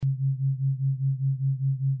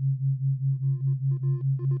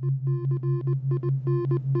Code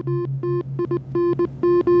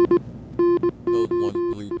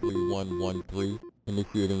 133113,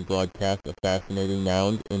 initiating broadcast of Fascinating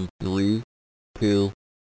Nouns in 3, 2,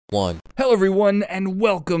 1. Hello everyone, and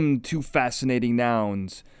welcome to Fascinating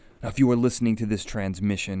Nouns. Now, if you are listening to this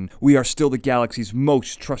transmission, we are still the galaxy's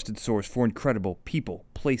most trusted source for incredible people,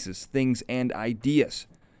 places, things, and ideas.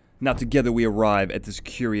 Now together we arrive at this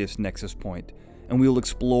curious nexus point, and we will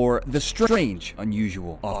explore the strange,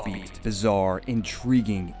 unusual, offbeat, bizarre,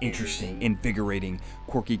 intriguing, interesting, invigorating,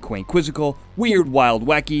 quirky, quaint, quizzical, weird, wild,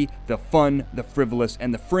 wacky, the fun, the frivolous,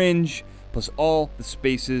 and the fringe, plus all the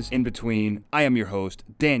spaces in between. I am your host,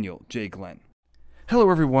 Daniel J. Glenn.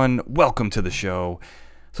 Hello everyone, welcome to the show.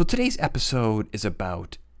 So today's episode is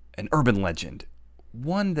about an urban legend,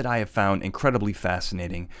 one that I have found incredibly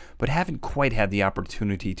fascinating, but haven't quite had the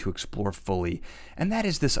opportunity to explore fully, and that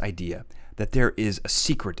is this idea that there is a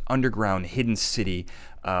secret underground hidden city,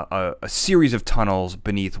 a series of tunnels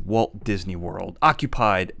beneath Walt Disney World,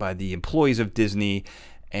 occupied by the employees of Disney,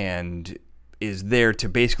 and is there to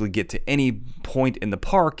basically get to any point in the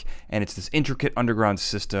park, and it's this intricate underground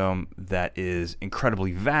system that is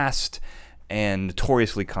incredibly vast and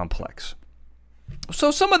notoriously complex. So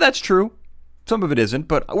some of that's true, some of it isn't,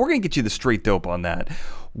 but we're going to get you the straight dope on that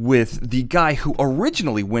with the guy who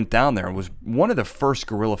originally went down there and was one of the first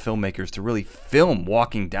guerrilla filmmakers to really film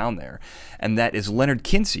walking down there, and that is Leonard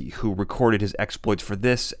Kinsey, who recorded his exploits for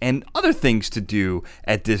this and other things to do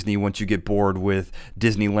at Disney once you get bored with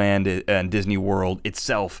Disneyland and Disney World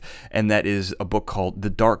itself, and that is a book called The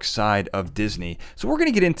Dark Side of Disney. So we're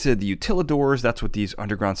going to get into the utilidors, that's what these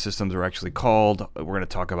underground systems are actually called. We're going to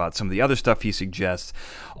talk about some of the other stuff he suggests,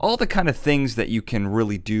 all the kind of things that you can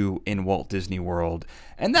really do in Walt Disney World.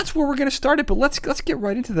 And that's where we're going to start it, but let's get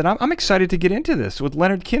right into that. I'm excited to get into this with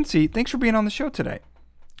Leonard Kinsey. Thanks for being on the show today.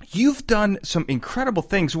 You've done some incredible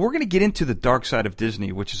things. We're going to get into The Dark Side of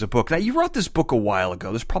Disney, which is a book. Now, you wrote this book a while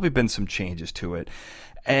ago. There's probably been some changes to it.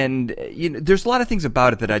 And there's a lot of things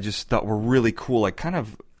about it that I just thought were really cool. I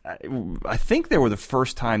think they were the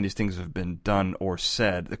first time these things have been done or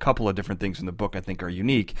said. A couple of different things in the book I think are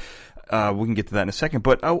unique. We can get to that in a second.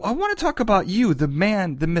 But I want to talk about you, the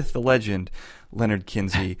man, the myth, the legend, Leonard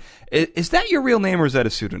Kinsey. Is that your real name or is that a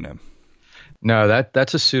pseudonym? No,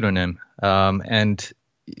 that's a pseudonym. And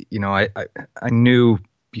I knew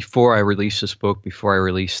before I released this book, before I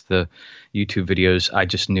released the YouTube videos, I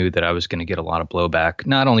just knew that I was going to get a lot of blowback,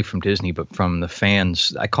 not only from Disney, but from the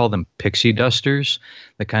fans. I call them pixie dusters,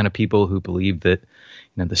 the kind of people who believe that,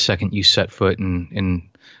 the second you set foot in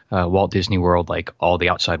Walt Disney World, like all the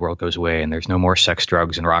outside world goes away and there's no more sex,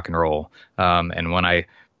 drugs, and rock and roll. And when I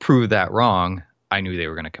proved that wrong, I knew they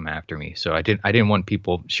were going to come after me. So I didn't want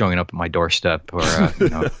people showing up at my doorstep or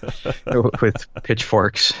with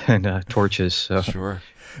pitchforks and torches. So. Sure.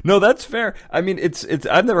 No, that's fair. I mean, it's.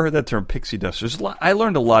 I've never heard that term, pixie dusters. I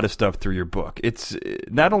learned a lot of stuff through your book. It's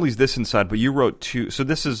not only is this inside, but you wrote two. So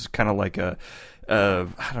this is kind of like a.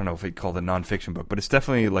 I don't know if we call it a nonfiction book, but it's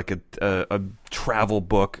definitely like a travel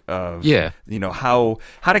book of,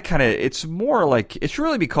 how to kind of, it's more like, it should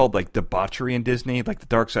really be called like debauchery in Disney. Like The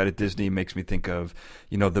Dark Side of Disney makes me think of,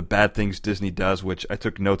 the bad things Disney does, which I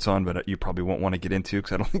took notes on, but you probably won't want to get into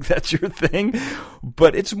because I don't think that's your thing.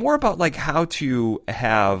 But it's more about like how to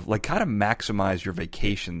maximize your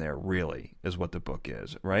vacation there, really, is what the book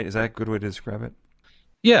is, right? Is that a good way to describe it?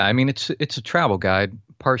 Yeah, I mean it's a travel guide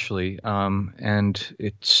partially, and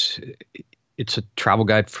it's a travel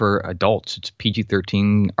guide for adults. It's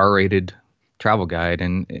PG-13 R-rated travel guide,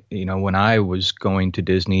 and when I was going to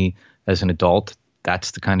Disney as an adult,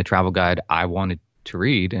 that's the kind of travel guide I wanted to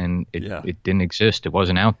read, and it didn't exist. It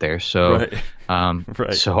wasn't out there, so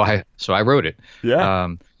right. so I wrote it. Yeah.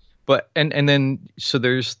 But then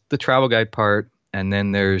there's the travel guide part, and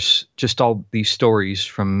then there's just all these stories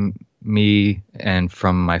from me and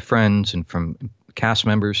from my friends and from cast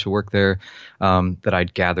members who work there that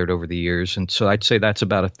I'd gathered over the years. And so I'd say that's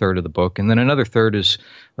about a third of the book. And then another third is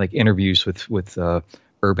like interviews with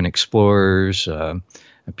urban explorers,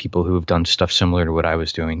 people who have done stuff similar to what I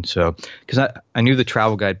was doing. So because I knew the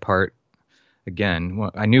travel guide part, again,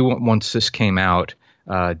 I knew once this came out,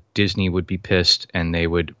 Disney would be pissed and they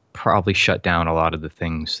would probably shut down a lot of the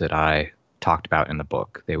things that I talked about in the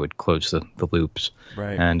book. They would close the loops,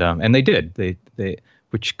 right? And they did. They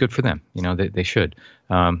which good for them. They should.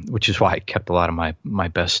 Which is why I kept a lot of my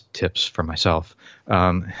best tips for myself,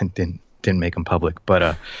 and didn't make them public.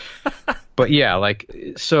 But But yeah,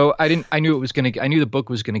 like, so I knew I knew the book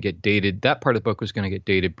was gonna get dated. That part of the book was gonna get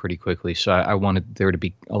dated pretty quickly. So I wanted there to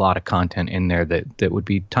be a lot of content in there that would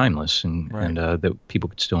be timeless and that people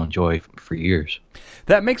could still enjoy for years.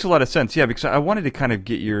 That makes a lot of sense, yeah, because I wanted to kind of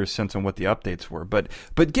get your sense on what the updates were. But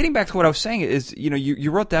getting back to what I was saying is,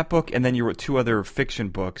 you wrote that book and then you wrote 2 other fiction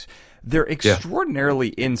books. They're extraordinarily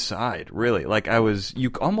inside, really. Like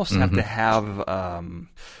you almost have to have,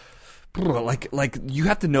 like you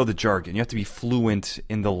have to know the jargon. You have to be fluent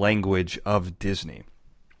in the language of Disney.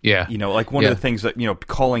 Yeah. Like one of the things that,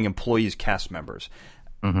 calling employees cast members.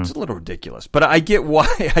 It's a little ridiculous, but I get why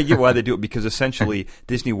they do it, because essentially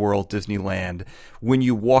Disney World, Disneyland, when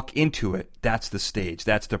you walk into it, that's the stage,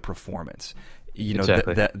 that's the performance.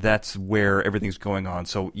 Exactly. That's where everything's going on.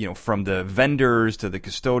 So, from the vendors to the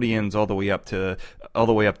custodians, all the way up to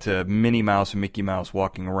Minnie Mouse and Mickey Mouse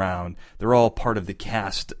walking around, they're all part of the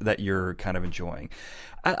cast that you're kind of enjoying.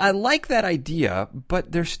 I like that idea,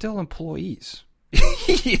 but they're still employees.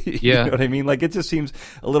 You know what I mean? Like, it just seems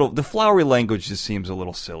the flowery language just seems a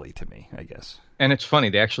little silly to me, I guess. And it's funny,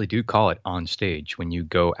 they actually do call it on stage when you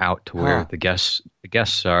go out to where the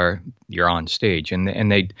guests are. You're on stage, and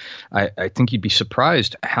I think you'd be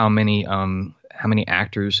surprised how many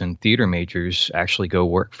actors and theater majors actually go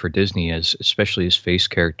work for Disney, especially as face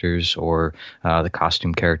characters or the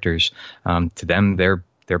costume characters. To them,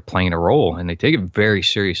 they're playing a role, and they take it very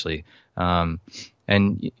seriously. And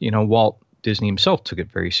Walt Disney himself took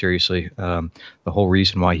it very seriously. The whole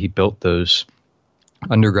reason why he built those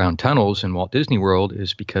underground tunnels in Walt Disney World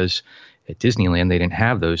is because at Disneyland they didn't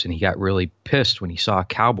have those, and he got really pissed when he saw a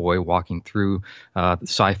cowboy walking through the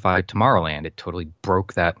sci-fi Tomorrowland. It totally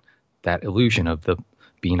broke that illusion of the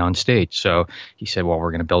being on stage. So he said, well, we're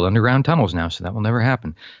going to build underground tunnels now, so that will never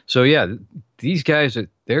happen. So yeah, these guys,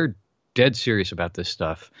 they're dead serious about this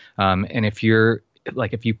stuff. And if you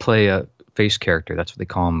play a face character, that's what they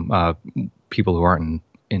call them, people who aren't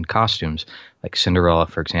in costumes, like Cinderella,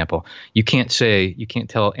 for example. You can't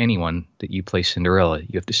tell anyone that you play Cinderella.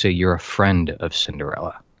 You have to say you're a friend of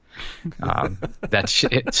Cinderella. That's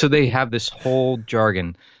it. So they have this whole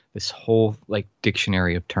jargon, this whole like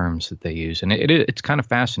dictionary of terms that they use, and it's kind of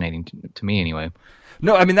fascinating to me anyway.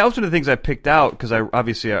 No, I mean, that was one of the things I picked out, because I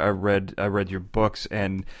read your books,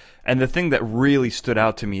 and the thing that really stood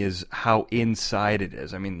out to me is how inside it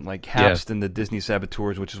is. I mean, like Hapst and the Disney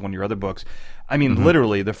Saboteurs, which is one of your other books. I mean,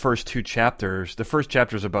 literally the first chapter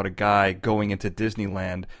is about a guy going into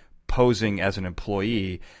Disneyland posing as an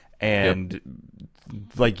employee, and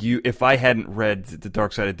if I hadn't read The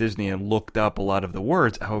Dark Side of Disney and looked up a lot of the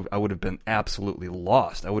words, I would have been absolutely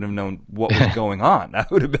lost. I would have known what was going on. I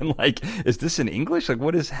would have been like, is this in English? Like,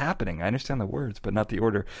 what is happening? I understand the words, but not the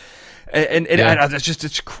order. And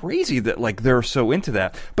it's crazy that like they're so into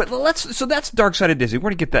that. But so that's Dark Side of Disney.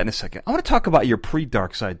 We're going to get that in a second. I want to talk about your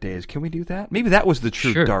pre-Dark Side days. Can we do that? Maybe that was the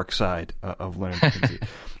true dark side of Leonard McKinsey.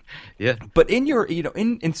 Yeah. But in your,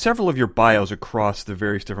 in several of your bios across the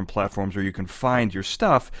various different platforms where you can find your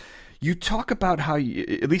stuff, you talk about how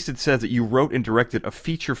at least it says that you wrote and directed a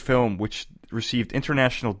feature film which received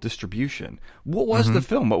international distribution. What was the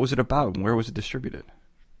film? What was it about? And where was it distributed?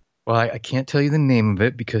 Well, I can't tell you the name of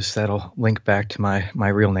it because that'll link back to my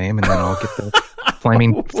real name, and then I'll get the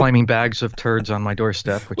flaming bags of turds on my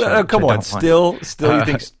doorstep. Come on, still, you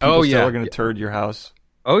think people still are going to turd your house?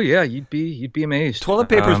 Oh yeah, you'd be amazed. Toilet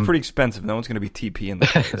paper is pretty expensive. No one's going to be TP in the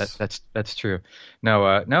place. That's true.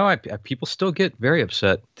 No, people still get very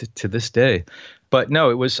upset to this day. But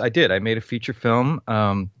no, I made a feature film.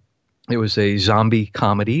 It was a zombie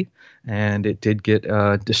comedy, and it did get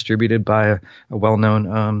distributed by a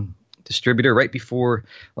well-known distributor right before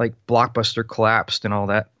like Blockbuster collapsed and all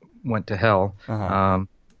that went to hell. I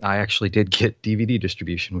actually did get DVD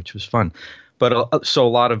distribution, which was fun. But so a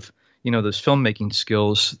lot of those filmmaking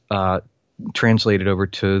skills translated over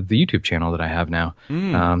to the YouTube channel that I have now.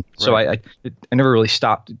 So I never really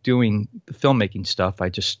stopped doing the filmmaking stuff. I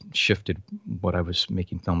just shifted what I was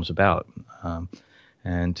making films about.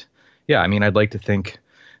 And yeah, I mean, I'd like to think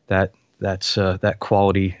that that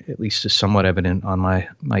quality at least is somewhat evident on my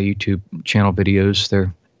YouTube channel videos.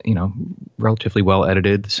 They're relatively well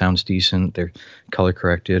edited. The sound's decent. They're color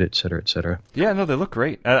corrected, et cetera, et cetera. Yeah, no, they look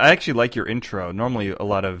great. I actually like your intro. Normally, a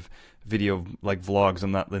lot of video like vlogs,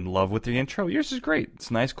 I'm not in love with the intro. Yours is great. It's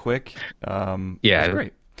nice, quick. It's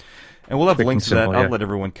great. And we'll have links to that. I'll let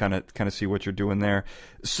everyone kind of see what you're doing there.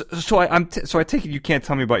 So I take it you can't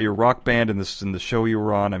tell me about your rock band and the show you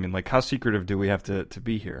were on. I mean, like, how secretive do we have to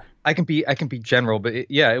be here? I can be general, but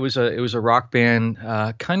it was a rock band,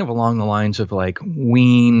 kind of along the lines of like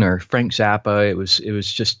Ween or Frank Zappa. It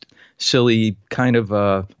was just silly, kind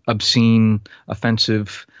of obscene,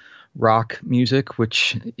 offensive rock music,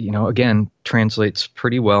 which, again, translates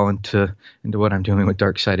pretty well into what I'm doing with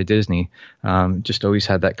Dark Side of Disney. Just always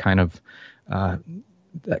had that kind of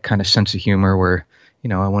sense of humor where,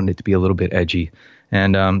 I wanted it to be a little bit edgy.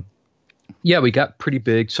 And yeah, we got pretty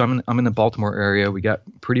big. So I'm in the Baltimore area. We got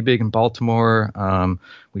pretty big in Baltimore.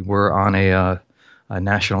 We were on a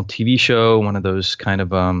national TV show, one of those kind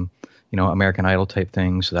of American Idol type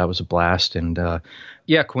things. So that was a blast. And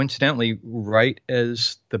yeah, coincidentally, right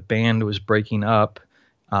as the band was breaking up,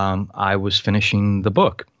 I was finishing the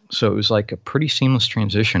book. So it was like a pretty seamless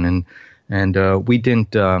transition. And we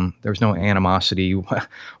didn't, there was no animosity.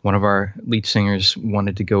 One of our lead singers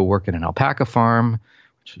wanted to go work at an alpaca farm,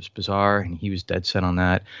 which was bizarre, and he was dead set on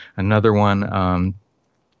that. Another one,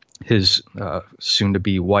 his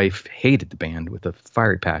soon-to-be wife hated the band with a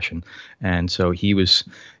fiery passion, and so he was,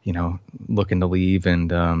 looking to leave.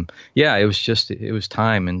 And yeah, it was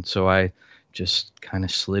time, and so I just kind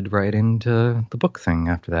of slid right into the book thing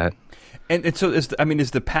after that. And so is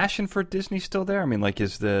the passion for Disney still there? I mean, like,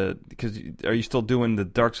 because are you still doing the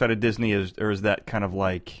Dark Side of Disney, or is that kind of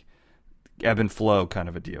like ebb and flow kind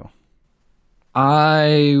of a deal?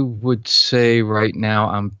 I would say right now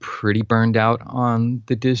I'm pretty burned out on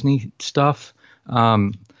the Disney stuff. A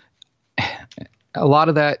lot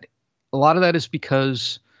of that is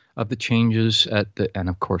because of the changes and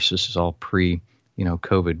of course this is all pre,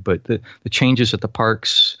 COVID, but the changes at the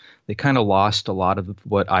parks, they kind of lost a lot of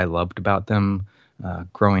what I loved about them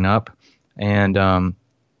growing up. And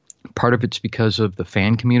part of it's because of the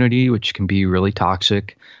fan community, which can be really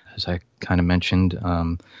toxic, as I kind of mentioned.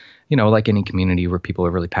 Like any community where people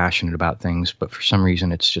are really passionate about things, but for some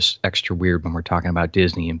reason it's just extra weird when we're talking about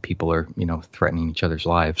Disney and people are, threatening each other's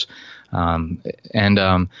lives.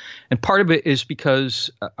 And part of it is because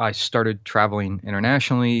I started traveling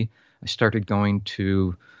internationally. I started going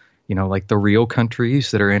to, like the real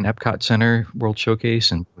countries that are in Epcot Center World Showcase,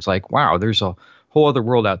 and was like, wow, there's a whole other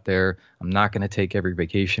world out there. I'm not going to take every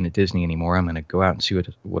vacation at Disney anymore. I'm going to go out and see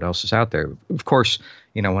what else is out there. Of course,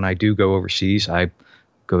 when I do go overseas, I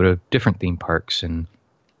go to different theme parks, and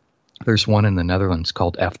there's one in the Netherlands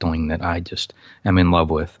called Efteling that I just am in love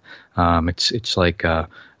with. It's like a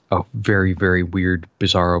very, very weird,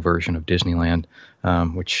 bizarro version of Disneyland,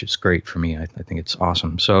 which is great for me. I think it's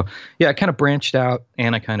awesome. So yeah, I kind of branched out,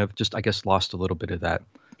 and I kind of just, I guess, lost a little bit of that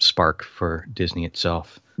spark for Disney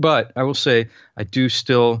itself. But I will say I do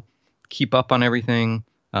still keep up on everything,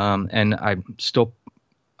 and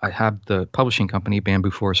I have the publishing company, Bamboo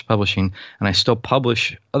Forest Publishing, and I still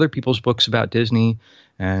publish other people's books about Disney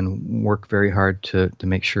and work very hard to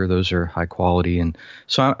make sure those are high quality. And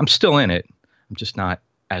so I'm still in it. I'm just not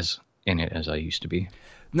as in it as I used to be.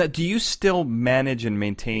 Now, do you still manage and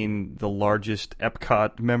maintain the largest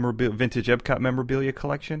vintage Epcot memorabilia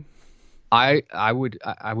collection? I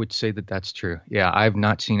would say that that's true. Yeah, I've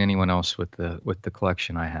not seen anyone else with the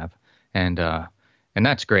collection I have. And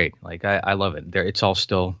that's great. Like I love it. It's all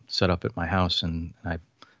still set up at my house, and I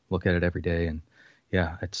look at it every day. And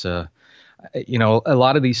yeah, it's a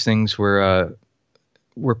lot of these things were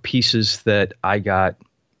pieces that I got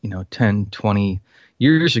 10, 20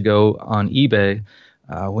 years ago on eBay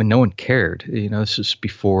when no one cared. This is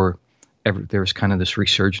before there was kind of this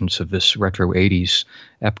resurgence of this retro 80s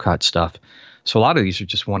Epcot stuff. So a lot of these are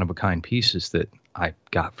just one of a kind pieces that I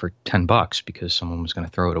got for $10 because someone was going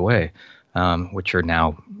to throw it away. Which are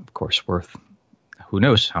now, of course, worth who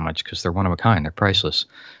knows how much because they're one of a kind. They're priceless.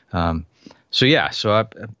 So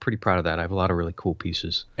I'm pretty proud of that. I have a lot of really cool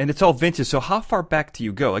pieces. And it's all vintage. So how far back do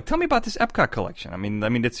you go? Like, tell me about this Epcot collection. I mean,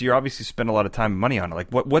 you're obviously spend a lot of time and money on it. Like,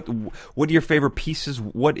 what are your favorite pieces?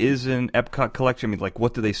 What is an Epcot collection? I mean, like,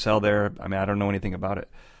 what do they sell there? I mean, I don't know anything about it.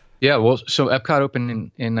 Yeah, well, so Epcot opened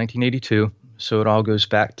in 1982. So it all goes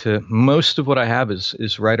back to most of what I have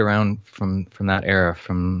is right around from that era,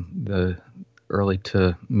 from the early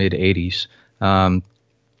to mid 80s.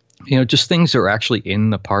 Just things that are actually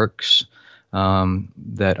in the parks,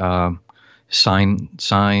 that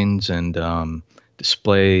signs and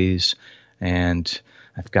displays, and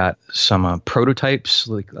I've got some prototypes.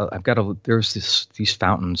 Like there's these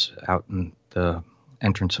fountains out in the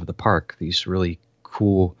entrance of the park. These really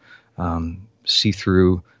cool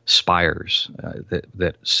see-through spires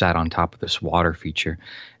that sat on top of this water feature,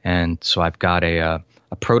 and so I've got a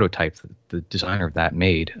prototype that the designer of that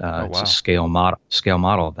made. It's a scale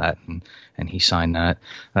model of that, and he signed that.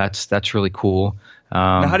 That's really cool.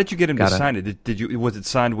 Now, how did you get him to sign it? Did you? Was it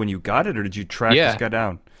signed when you got it, or did you track this guy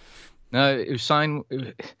down? No, it was signed.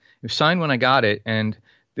 It was signed when I got it, and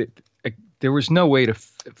there was no way to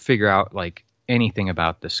figure out like anything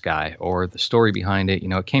about this guy or the story behind it.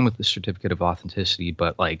 It came with the certificate of authenticity,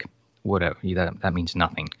 but like whatever. That means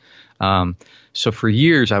nothing. So for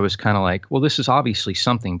years I was kind of like, well, this is obviously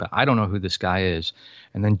something, but I don't know who this guy is.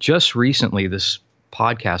 And then just recently, this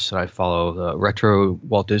podcast that I follow, the Retro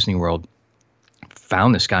Walt Disney World,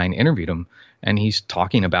 found this guy and interviewed him, and he's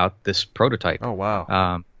talking about this prototype. Oh,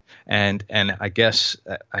 wow. And I guess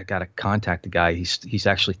I got to contact the guy. He's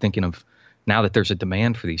actually thinking of, now that there's a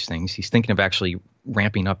demand for these things, he's thinking of actually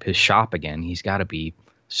ramping up his shop again. He's got to be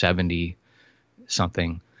 70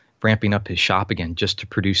 something, ramping up his shop again just to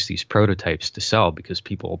produce these prototypes to sell, because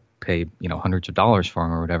people pay, hundreds of dollars for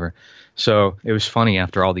them or whatever. So it was funny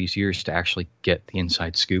after all these years to actually get the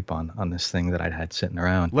inside scoop on this thing that I'd had sitting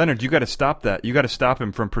around. Leonard, you got to stop that. You got to stop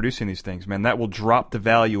him from producing these things, man. That will drop the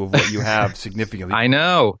value of what you have significantly. I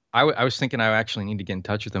know. I was thinking I actually need to get in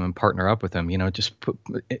touch with him and partner up with him, just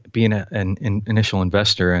be an initial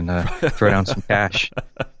investor and throw down some cash.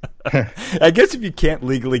 I guess if you can't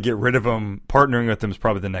legally get rid of them, partnering with them is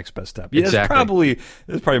probably the next best step. Yeah, exactly.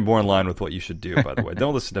 That's probably more in line with what you should do, by the way.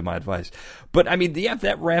 Don't listen to my advice. But I mean, if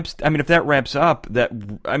that ramps up,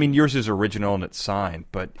 yours is original and it's signed,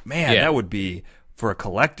 but man, that would be, for a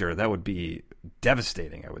collector, that would be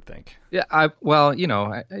devastating, I would think. Yeah,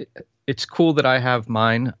 it's cool that I have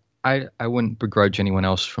mine. I wouldn't begrudge anyone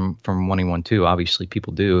else from wanting one too. Obviously,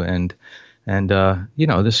 people do, and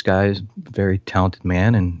this guy is a very talented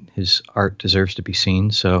man, and his art deserves to be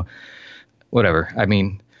seen. So, whatever. I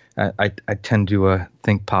mean, I tend to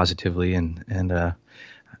think positively, and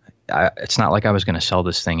it's not like I was going to sell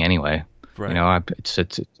this thing anyway. Right. It's a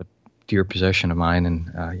dear possession of mine,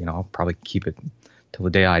 and I'll probably keep it till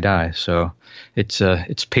the day I die. So,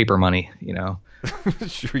 it's paper money.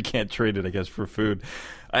 Sure, we can't trade it, I guess, for food.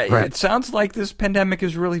 Right. It sounds like this pandemic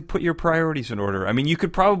has really put your priorities in order. I mean, you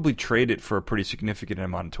could probably trade it for a pretty significant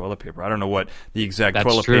amount of toilet paper. I don't know what the exact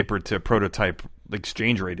toilet paper to prototype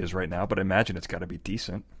exchange rate is right now, but I imagine it's got to be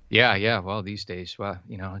decent. Yeah. Well, these days,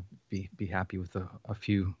 I'd be happy with a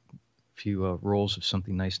few rolls of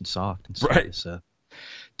something nice and soft instead of this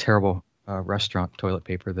terrible restaurant toilet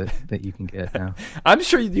paper that you can get now. I'm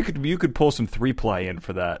sure you could pull some 3-ply in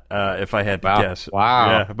for that if I had to guess. Wow.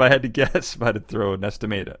 Yeah, if I had to guess, if I had to throw an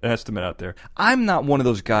estimate out there. I'm not one of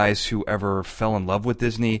those guys who ever fell in love with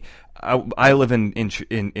Disney. I live in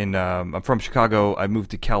I'm from Chicago. I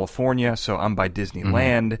moved to California, so I'm by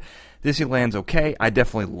Disneyland. Mm-hmm. Disneyland's okay. I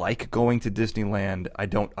definitely like going to Disneyland. I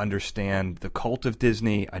don't understand the cult of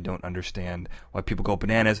Disney. I don't understand why people go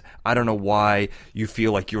bananas. I don't know why you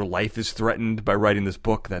feel like your life is threatened by writing this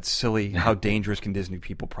book. That's silly. How dangerous can Disney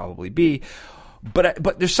people probably be?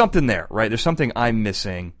 But there's something there, right? There's something I'm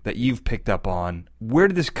missing that you've picked up on. Where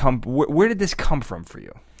did this come from for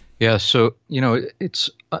you? Yeah, so, it's,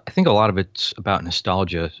 I think a lot of it's about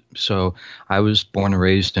nostalgia. So I was born and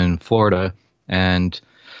raised in Florida, and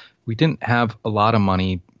we didn't have a lot of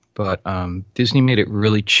money, but Disney made it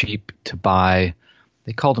really cheap to buy.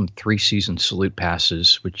 They called them 3-season salute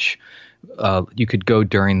passes, which you could go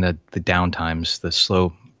during the downtimes, the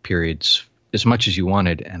slow periods, as much as you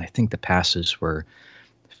wanted. And I think the passes were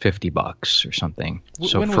 $50 or something.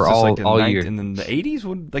 So when for was this, all year, in the 80s, this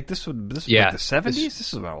would like the 70s. This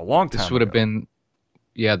is a long time. This would have been,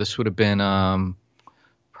 this would have been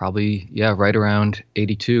probably right around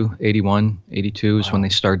 82, 81, 82 is when they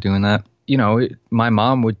started doing that. My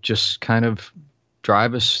mom would just kind of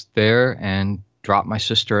drive us there and drop my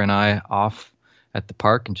sister and I off at the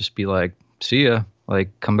park and just be like, "See ya, like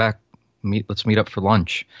come back, let's meet up for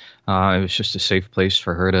lunch." It was just a safe place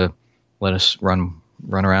for her to let us run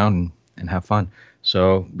around and have fun.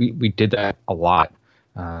 So we did that a lot.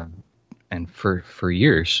 And for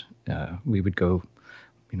years, we would go,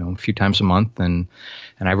 a few times a month. And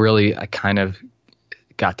I kind of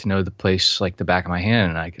got to know the place like the back of my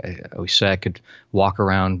hand. And I always say I could walk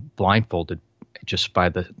around blindfolded just by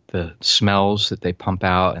the smells that they pump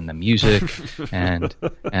out and the music. and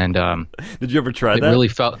Did you ever try that? It really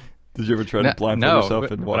felt. Did you ever try to blindfold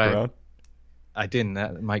yourself and walk around? I didn't.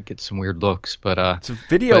 That might get some weird looks, but it's a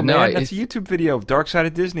video, man. That's a YouTube video of Dark Side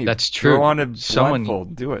of Disney. That's true. Throw on a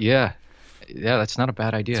blindfold, do it. Yeah, that's not a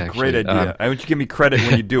bad idea. It's a great idea. I want you to give me credit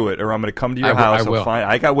when you do it, or I'm going to come to your house.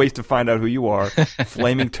 I got ways to find out who you are.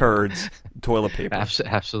 Flaming turds, toilet paper.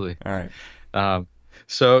 Absolutely. All right.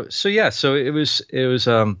 So it was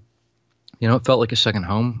it felt like a second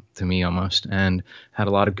home to me almost, and had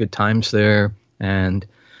a lot of good times there. And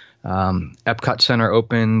Epcot Center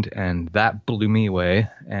opened, and that blew me away,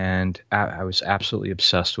 and I was absolutely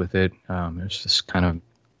obsessed with it. It was this kind of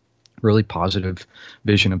really positive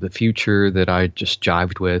vision of the future that I just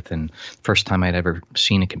jived with, and first time I'd ever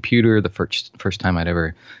seen a computer, the first time I'd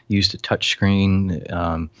ever used a touch screen.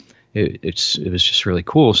 It was just really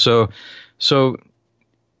cool. So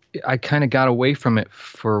I kind of got away from it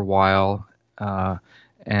for a while.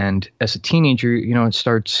 And as a teenager, it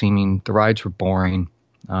started seeming the rides were boring.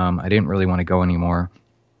 I didn't really want to go anymore.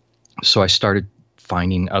 So I started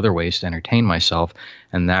finding other ways to entertain myself.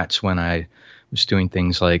 And that's when I was doing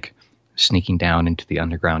things like sneaking down into the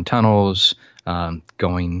underground tunnels,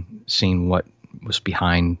 seeing what was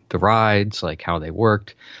behind the rides, like how they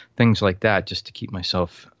worked, things like that, just to keep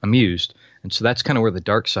myself amused. And so that's kind of where the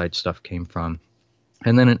dark side stuff came from.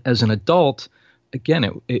 And then as an adult,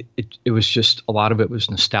 again, it was just, a lot of it was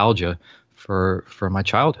nostalgia for my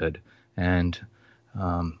childhood. And,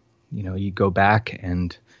 you go back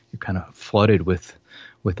and you're kind of flooded with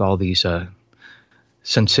all these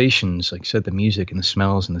sensations, like I said, the music and the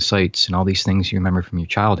smells and the sights and all these things you remember from your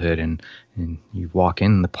childhood. And you walk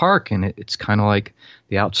in the park and it's kind of like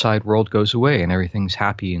the outside world goes away and everything's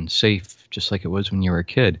happy and safe, just like it was when you were a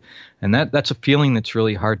kid. And that's a feeling that's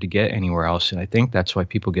really hard to get anywhere else. And I think that's why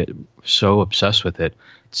people get so obsessed with it.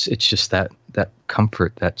 It's just that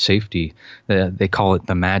comfort, that safety. They call it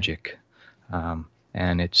the magic.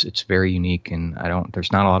 And it's very unique. And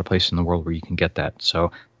there's not a lot of places in the world where you can get that.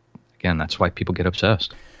 So again, that's why people get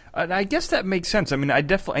obsessed. And I guess that makes sense. I mean, I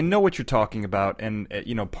know what you're talking about, and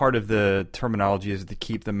part of the terminology is to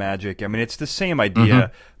keep the magic. I mean, it's the same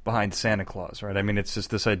idea behind Santa Claus, right? I mean, it's just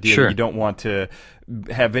this idea that you don't want to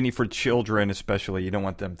have any, for children especially, you don't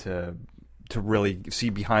want them to really see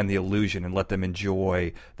behind the illusion and let them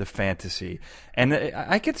enjoy the fantasy. And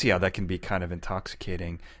I can see how that can be kind of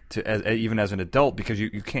intoxicating even as an adult, because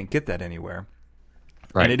you can't get that anywhere.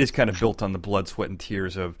 Right. And it is kind of built on the blood, sweat, and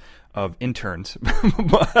tears of interns,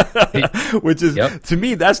 which is, to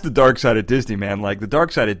me, that's the dark side of Disney, man. Like, the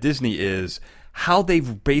dark side of Disney is how they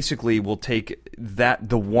basically will take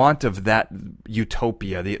the want of that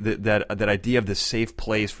utopia, that idea of the safe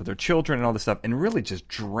place for their children and all this stuff, and really just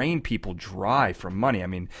drain people dry for money. I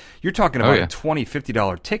mean, you're talking about a $20,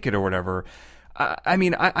 $50 ticket or whatever. I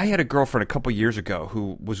mean, I had a girlfriend a couple years ago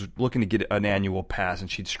who was looking to get an annual pass,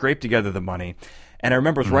 and she'd scraped together the money. And I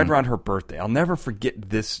remember it was right around her birthday. I'll never forget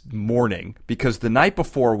this morning, because the night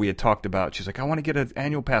before we had talked about, she's like, I want to get an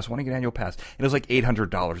annual pass, And it was like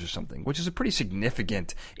 $800 or something, which is a pretty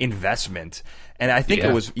significant investment. And I think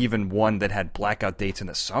it was even one that had blackout dates in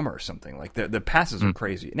the summer or something. Like, the passes are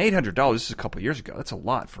crazy. And $800, this is a couple of years ago. That's a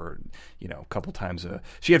lot for, a couple times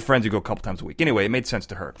she had friends who go a couple times a week. Anyway, it made sense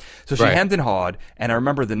to her. So she hemmed and hawed, and I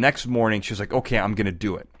remember the next morning she was like, okay, I'm going to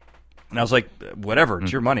do it. And I was like, whatever,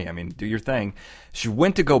 it's your money. I mean, do your thing. She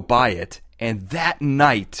went to go buy it, and that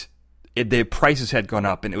night, the prices had gone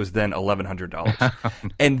up, and it was then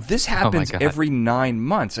 $1,100. And this happens every 9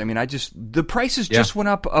 months. I mean, the prices just went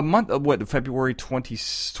up a month, February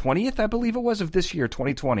 20th, I believe it was, of this year,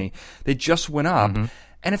 2020. They just went up.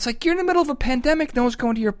 And it's like, you're in the middle of a pandemic. No one's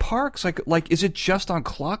going to your parks. Like, is it just on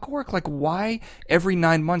clockwork? Like, why every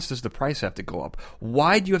 9 months does the price have to go up?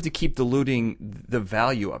 Why do you have to keep diluting the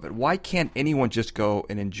value of it? Why can't anyone just go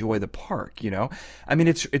and enjoy the park? I mean,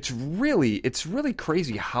 it's really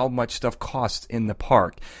crazy how much stuff costs in the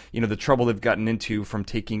park. The trouble they've gotten into from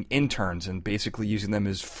taking interns and basically using them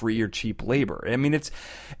as free or cheap labor. I mean,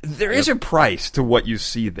 there is a price to what you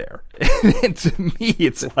see there. And to me,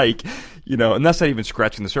 it's like, and that's not even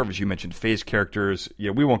scratching the surface. You mentioned phase characters.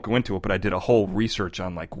 We won't go into it, but I did a whole research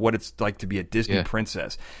on like what it's like to be a Disney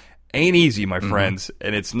princess. Ain't easy, my friends,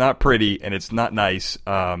 and it's not pretty, and it's not nice.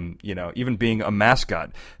 Even being a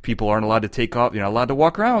mascot, people aren't allowed to take off. You're not allowed to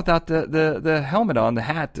walk around without the helmet on, the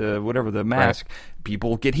hat, whatever, the mask. Right.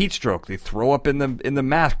 People get heat stroke. They throw up in the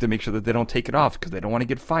mask to make sure that they don't take it off because they don't want to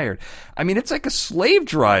get fired. I mean, it's like a slave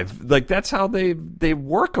drive. Like, that's how they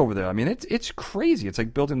work over there. I mean, it's crazy. It's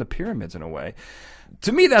like building the pyramids in a way.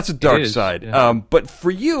 To me, that's a dark side. Yeah. But for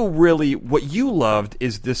you, really, what you loved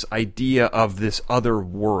is this idea of this other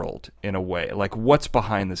world in a way. Like, what's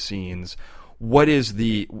behind the scenes? What is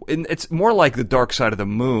and it's more like the dark side of the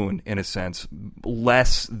moon, in a sense,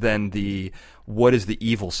 less than what is the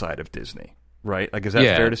evil side of Disney, right? Like, is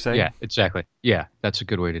that fair to say? Yeah, exactly. Yeah, that's a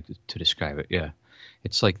good way to describe it, yeah.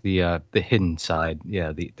 It's like the hidden side,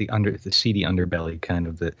 the seedy underbelly kind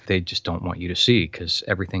of that they just don't want you to see because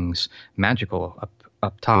everything's magical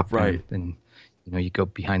up top, right? And you go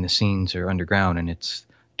behind the scenes or underground, and it's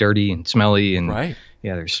dirty and smelly, and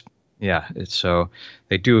so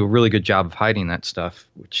they do a really good job of hiding that stuff,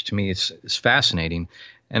 which to me is fascinating.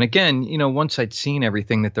 And again, once I'd seen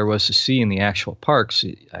everything that there was to see in the actual parks,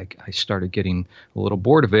 I started getting a little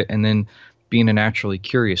bored of it, and then, being a naturally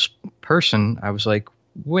curious person, I was like,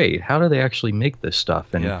 wait, how do they actually make this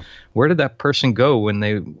stuff? And where did that person go when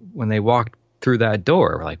they walked through that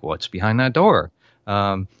door? Like, what's behind that door?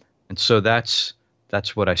 And so that's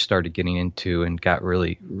that's what I started getting into and got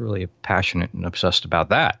really, really passionate and obsessed about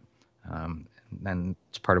that. And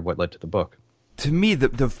it's part of what led to the book. To me,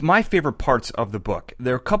 my favorite parts of the book,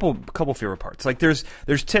 there are a couple favorite parts. Like there's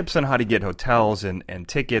tips on how to get hotels and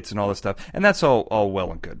tickets and all this stuff, and that's all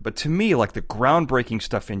well and good. But to me, like the groundbreaking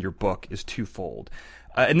stuff in your book is twofold.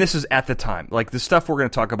 And this is at the time. Like the stuff we're going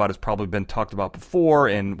to talk about has probably been talked about before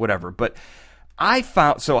and whatever. But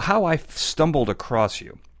how I stumbled across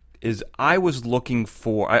you is I was looking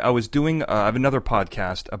for, I was doing, I have another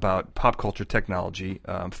podcast about pop culture technology,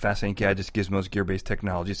 fascinating gadgets, gizmos, gear-based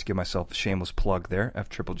technologies, to give myself a shameless plug there,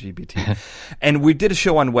 FGGBT. And we did a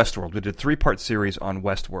show on Westworld. We did a 3-part series on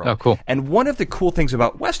Westworld. Oh, cool. And one of the cool things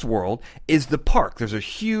about Westworld is the park. There's a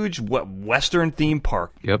huge Western theme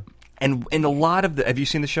park. Yep. And in a lot of have you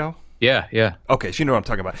seen the show? Yeah. Okay, so you know what I'm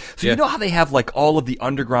talking about. So you know how they have like all of the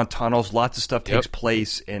underground tunnels, lots of stuff takes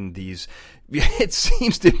place in these. It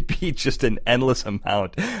seems to be just an endless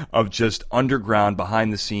amount of just underground,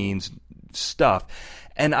 behind the scenes stuff.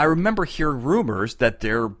 And I remember hearing rumors that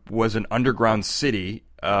there was an underground city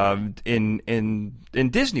in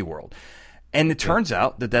Disney World. And it turns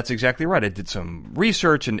out that that's exactly right. I did some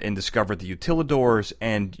research and discovered the Utilidors,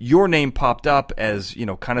 and your name popped up as, you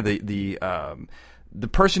know, kind of the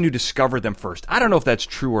person who discovered them first. I don't know if that's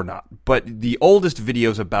true or not, but the oldest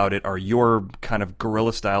videos about it are your kind of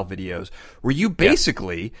guerrilla-style videos, where you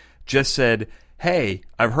basically just said, hey,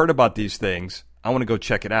 I've heard about these things. I want to go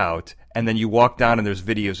check it out. And then you walk down and there's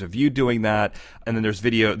videos of you doing that. And then there's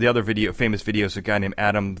famous videos of a guy named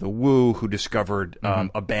Adam the Woo who discovered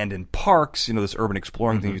abandoned parks, you know, this urban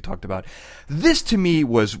exploring thing you talked about. This to me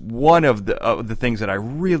was one of the things that I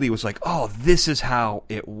really was like, oh, this is how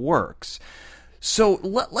it works. So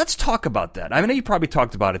let's talk about that. I know you probably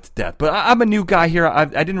talked about it to death, but I'm a new guy here. I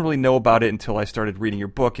didn't really know about it until I started reading your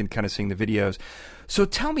book and kind of seeing the videos. So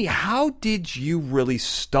tell me, how did you really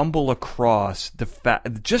stumble across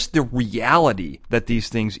just the reality that these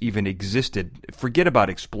things even existed? Forget about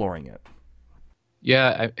exploring it.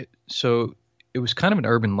 Yeah, so it was kind of an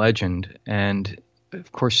urban legend, and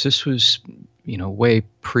of course this was, you know, way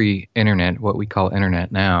pre-internet, what we call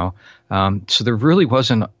internet now. So there really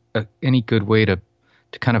wasn't any good way to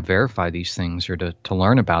kind of verify these things or to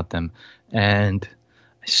learn about them. And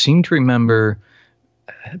I seem to remember,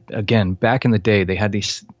 again, back in the day, they had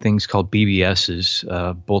these things called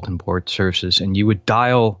BBSs, bulletin board services, and you would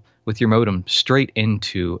dial with your modem straight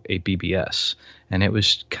into a BBS. And it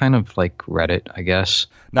was kind of like Reddit, I guess.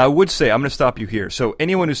 Now, I would say, I'm going to stop you here. So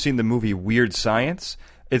anyone who's seen the movie Weird Science,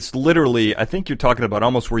 it's literally, I think you're talking about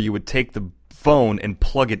almost where you would take the phone and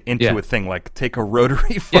plug it into a thing, like take a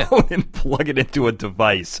rotary phone and plug it into a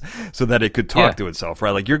device so that it could talk to itself,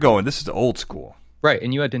 right? Like you're going, this is old school. Right,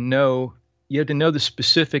 and you had to know the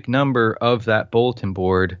specific number of that bulletin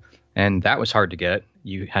board, and that was hard to get.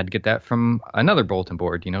 You had to get that from another bulletin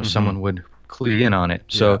board, you know, someone would clue in on it.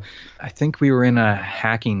 So I think we were in a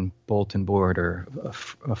hacking bulletin board or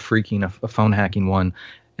a phone hacking one,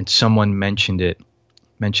 and someone mentioned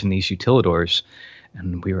these Utilidors.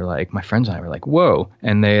 And we were like, my friends and I were like, whoa.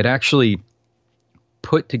 And they had actually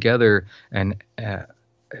put together, and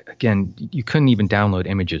again, you couldn't even download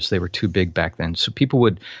images. They were too big back then. So people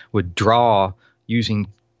would draw using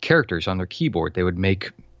characters on their keyboard. They would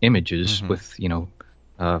make images with, you know,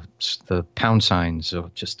 the pound signs, so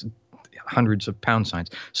just hundreds of pound signs.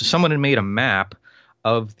 So someone had made a map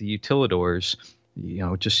of the Utilidors, you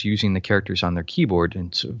know, just using the characters on their keyboard.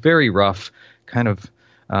 And it's very rough, kind of.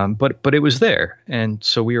 But it was there. And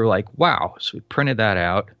so we were like, wow. So we printed that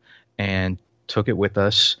out and took it with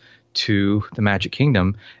us to the Magic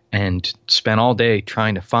Kingdom and spent all day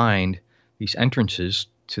trying to find these entrances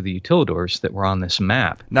to the Utilidors that were on this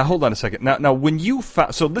map. Now, hold on a second. Now when you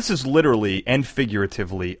found, so this is literally and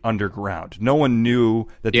figuratively underground. No one knew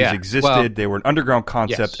that these existed. Well, they were an underground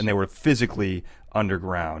concept, and they were physically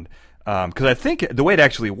underground. Because I think the way it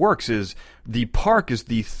actually works is the park is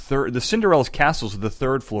the Cinderella's castle is the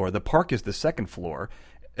third floor. The park is the second floor.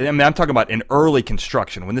 I mean, I'm talking about in early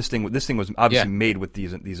construction when this thing was obviously made with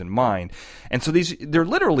these in mind. And so they're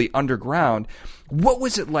literally underground. What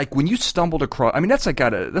was it like when you stumbled across? I mean, that's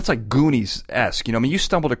like Goonies-esque. You know, I mean, you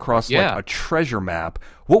stumbled across like a treasure map.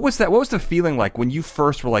 What was that? What was the feeling like when you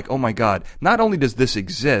first were like, oh my God, not only does this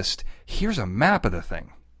exist, here's a map of the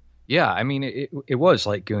thing. Yeah, I mean, it was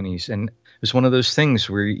like Goonies, and it was one of those things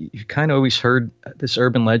where you kind of always heard this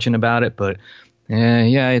urban legend about it, but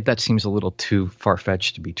that seems a little too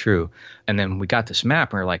far-fetched to be true. And then we got this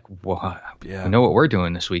map, and we're like, well, we know what we're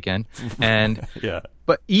doing this weekend. And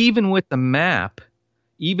but even with the map,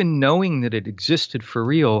 even knowing that it existed for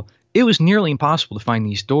real, it was nearly impossible to find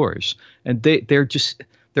these doors. And they're just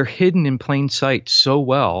they're hidden in plain sight so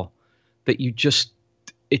well that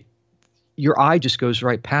your eye just goes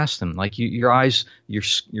right past them. Like your eyes,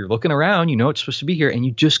 you're looking around, you know it's supposed to be here, and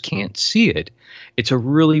you just can't see it. It's a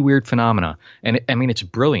really weird phenomena, and it's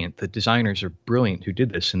brilliant. The designers are brilliant who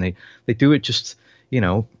did this, and they do it just,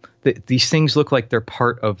 these things look like they're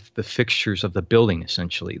part of the fixtures of the building.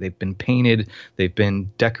 Essentially, they've been painted, they've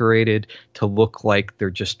been decorated to look like they're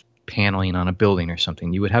just paneling on a building or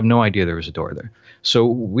something. You would have no idea there was a door there. So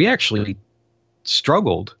we actually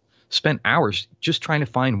spent hours just trying to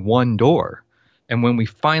find one door. And when we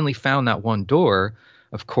finally found that one door,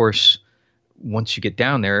 of course, once you get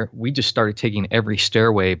down there, we just started taking every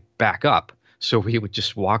stairway back up. So we would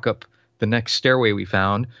just walk up the next stairway we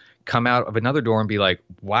found, come out of another door and be like,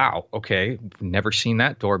 wow, okay, never seen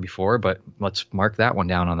that door before, but let's mark that one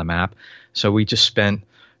down on the map. So we just spent,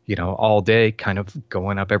 all day kind of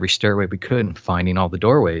going up every stairway we could and finding all the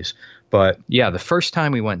doorways. But yeah, the first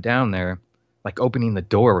time we went down there, like opening the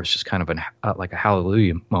door was just kind of like a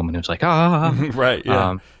hallelujah moment. It was like, right.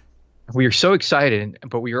 Yeah. We were so excited,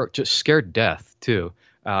 but we were just scared to death too,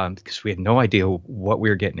 because we had no idea what we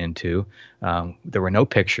were getting into. There were no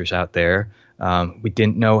pictures out there. We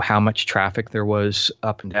didn't know how much traffic there was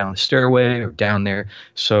up and down the stairway or down there.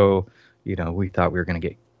 So, we thought we were going to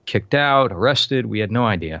get kicked out, arrested. We had no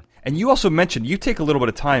idea. And you also mentioned, you take a little bit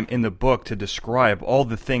of time in the book to describe all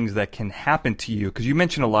the things that can happen to you, because you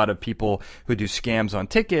mentioned a lot of people who do scams on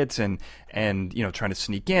tickets and trying to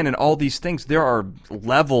sneak in and all these things. There are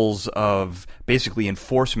levels of basically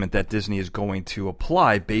enforcement that Disney is going to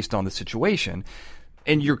apply based on the situation.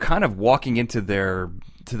 And you're kind of walking into their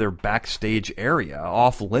backstage area,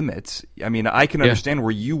 off limits. I mean, I can understand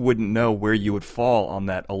where you wouldn't know where you would fall on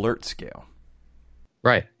that alert scale.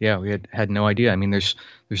 Right. Yeah, we had no idea. I mean, there's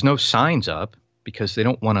no signs up because they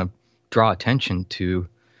don't want to draw attention to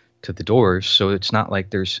the doors. So it's not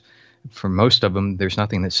like for most of them, there's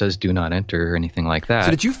nothing that says do not enter or anything like that. So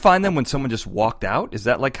did you find them when someone just walked out? Is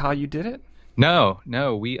that like how you did it? No.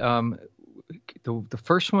 We the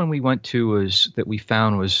first one we went to we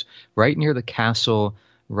found was right near the castle,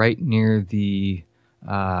 right near the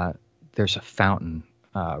there's a fountain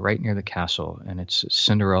right near the castle, and it's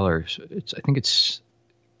Cinderella.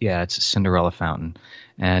 It's a Cinderella fountain,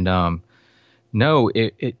 and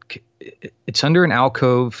it's under an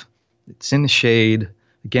alcove. It's in the shade.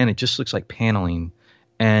 Again, it just looks like paneling,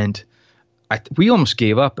 and we almost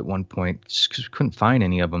gave up at one point because we couldn't find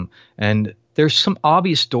any of them. And there's some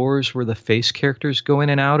obvious doors where the face characters go in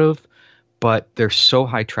and out of, but they're so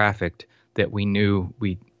high trafficked that we knew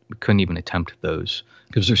we couldn't even attempt those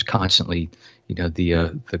because there's constantly,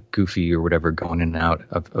 the Goofy or whatever going in and out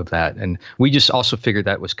of that. And we just also figured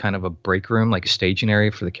that was kind of a break room, like a staging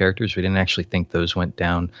area for the characters. We didn't actually think those went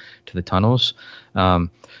down to the tunnels.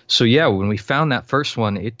 So yeah, when we found that first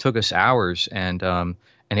one, it took us hours, and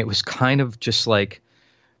it was kind of just like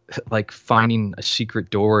finding a secret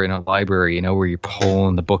door in a library, where you're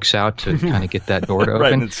pulling the books out to kind of get that door to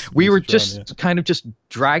open. Right, we were kind of just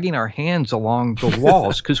dragging our hands along the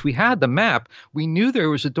walls because we had the map. We knew there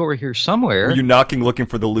was a door here somewhere. Were you knocking, looking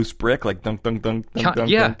for the loose brick, like dunk, dunk, dunk, dunk, dunk,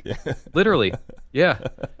 yeah, dunk? Yeah, literally. Yeah.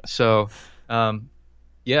 So,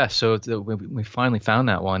 we finally found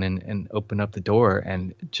that one and opened up the door,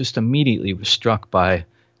 and just immediately was struck by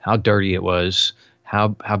how dirty it was, how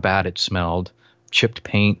bad it smelled. Chipped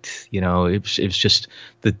paint, it was just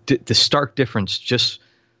the stark difference. Just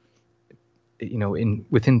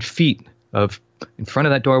within feet of in front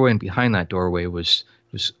of that doorway and behind that doorway was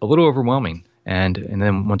a little overwhelming. And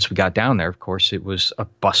then once we got down there, of course, it was a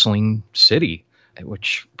bustling city,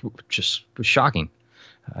 which just was shocking.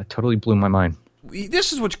 Totally blew my mind.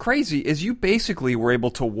 This is what's crazy is you basically were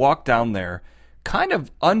able to walk down there kind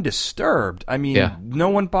of undisturbed. I mean, No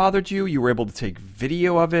one bothered you. You were able to take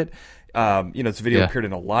video of it. This video appeared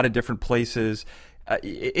in a lot of different places.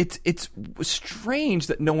 It's strange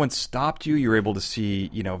that no one stopped you. You were able to see,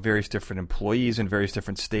 various different employees in various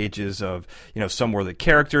different stages of, some were the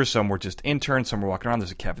characters, some were just interns, some were walking around.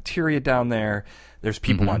 There's a cafeteria down there. There's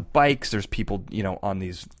people on bikes. There's people, on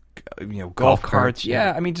these, golf carts.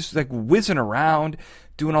 Yeah, I mean, just like whizzing around,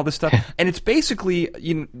 doing all this stuff. And it's basically,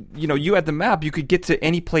 you had the map. You could get to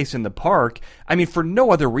any place in the park. I mean, for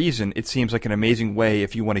no other reason, it seems like an amazing way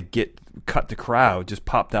if you want to cut the crowd, just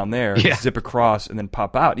pop down there, zip across, and then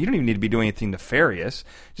pop out. You don't even need to be doing anything nefarious.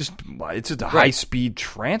 It's just a high-speed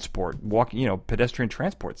transport, pedestrian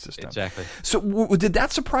transport system. Exactly. So did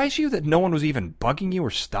that surprise you that no one was even bugging you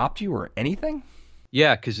or stopped you or anything?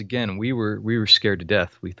 Yeah, because again, we were scared to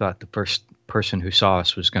death. We thought the first person who saw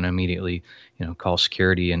us was going to immediately, call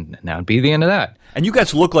security, and that would be the end of that. And you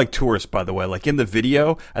guys look like tourists, by the way. Like in the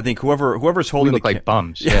video, I think whoever's holding we look like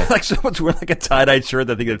bums. Yeah, like someone's wearing like a tie-dye shirt.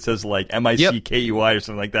 I think it says like MICKUI or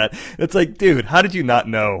something like that. It's like, dude, how did you not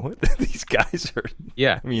know these guys are?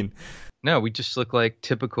 Yeah, I mean, no, we just look like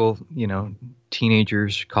typical,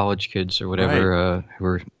 teenagers, college kids, or whatever, who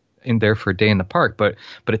are in there for a day in the park. But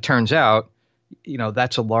it turns out,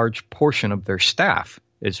 that's a large portion of their staff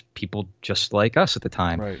is people just like us at the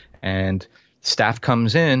time. Right. And staff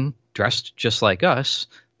comes in dressed just like us.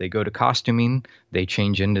 They go to costuming, they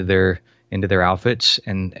change into their outfits,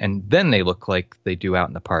 and then they look like they do out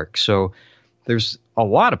in the park. So there's a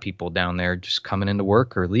lot of people down there just coming into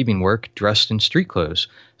work or leaving work dressed in street clothes.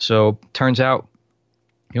 So turns out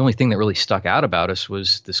the only thing that really stuck out about us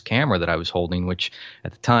was this camera that I was holding, which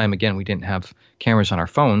at the time, again, we didn't have cameras on our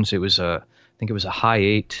phones. It was I think it was a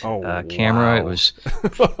Hi8 camera. It was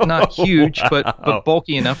not huge, but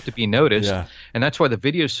bulky enough to be noticed. Yeah. And that's why the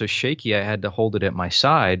video is so shaky. I had to hold it at my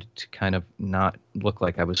side to kind of not look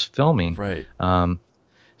like I was filming. Right. But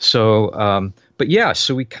yeah,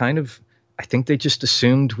 so we kind of, I think they just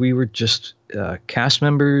assumed we were just cast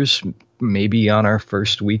members, maybe on our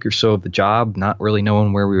first week or so of the job, not really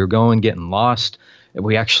knowing where we were going, getting lost.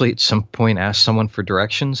 We actually at some point asked someone for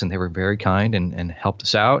directions, and they were very kind and helped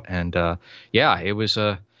us out. And it was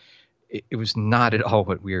not at all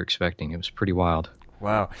what we were expecting. It was pretty wild.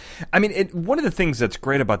 Wow. I mean, one of the things that's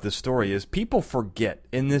great about this story is people forget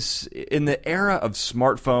in the era of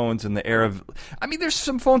smartphones and the era of, I mean, there's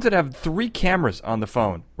some phones that have 3 cameras on the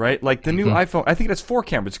phone, right? Like the new iPhone, I think it has 4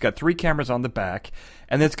 cameras. It's got 3 cameras on the back,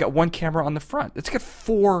 and then it's got 1 camera on the front. It's got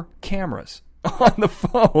 4 cameras on the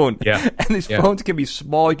phone. Yeah. And these phones can be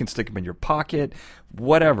small. You can stick them in your pocket,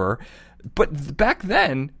 whatever. But back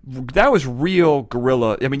then, that was real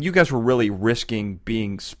guerrilla. I mean, you guys were really risking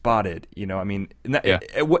being spotted. I mean,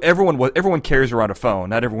 everyone carries around a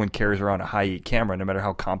phone. Not everyone carries around a Hi8 camera, no matter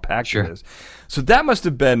how compact it is. So that must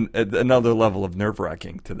have been another level of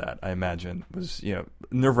nerve-wracking to that, I imagine. Was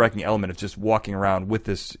nerve-wracking element of just walking around with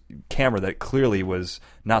this camera that clearly was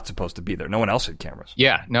not supposed to be there. No one else had cameras.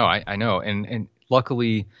 Yeah, no, I know. And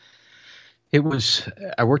luckily, I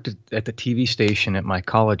worked at the TV station at my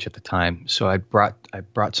college at the time, so I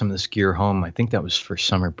brought some of this gear home. I think that was for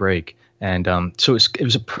summer break, and so it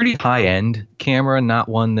was a pretty high end camera, not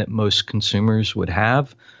one that most consumers would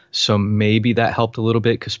have. So maybe that helped a little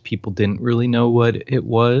bit because people didn't really know what it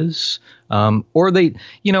was, or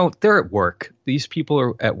they're at work. These people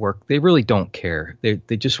are at work; they really don't care.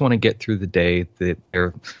 They just want to get through the day.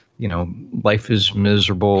 They're life is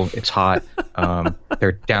miserable. It's hot.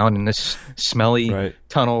 They're down in this smelly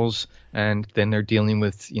tunnels, and then they're dealing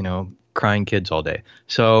with, crying kids all day.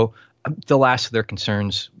 So the last of their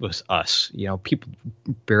concerns was us. People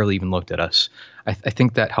barely even looked at us. I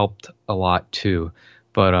think that helped a lot too.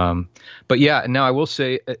 But yeah, now I will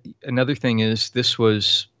say another thing is this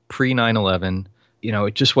was pre 9/11.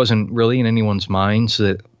 It just wasn't really in anyone's minds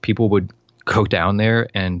that people would go down there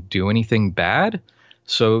and do anything bad.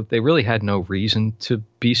 So they really had no reason to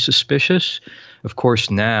be suspicious. Of course,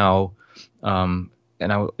 now,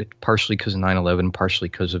 partially because of 9/11, partially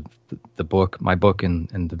because of the book, my book, and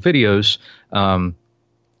the videos,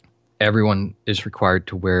 everyone is required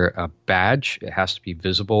to wear a badge. It has to be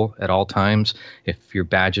visible at all times. If your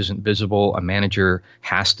badge isn't visible, a manager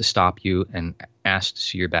has to stop you and ask to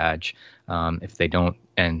see your badge. If they don't,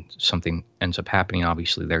 and something ends up happening,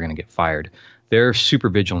 obviously they're going to get fired. They're super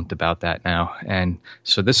vigilant about that now. And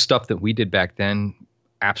so this stuff that we did back then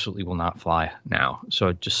absolutely will not fly now.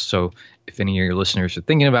 So if any of your listeners are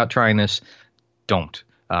thinking about trying this, don't.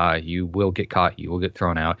 You will get caught. You will get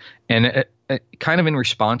thrown out. And kind of in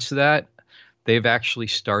response to that, they've actually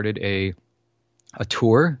started a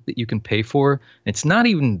tour that you can pay for. It's not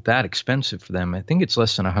even that expensive for them. I think it's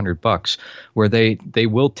less than $100, where they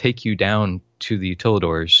will take you down to the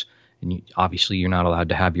utilidors. And obviously, you're not allowed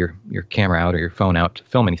to have your camera out or your phone out to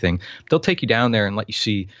film anything. They'll take you down there and let you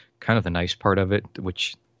see kind of the nice part of it,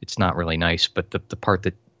 which it's not really nice, but the part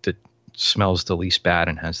that smells the least bad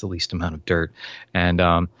and has the least amount of dirt. And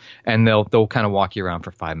they'll kind of walk you around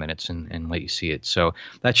for 5 minutes and let you see it. So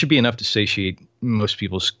that should be enough to satiate most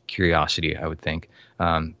people's curiosity, I would think.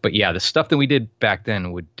 But yeah, the stuff that we did back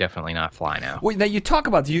then would definitely not fly now. Well, now you talk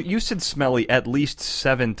about, you said smelly at least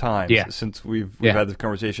 7 times since we've had this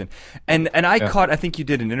conversation. And I caught, I think you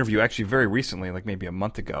did an interview actually very recently, like maybe a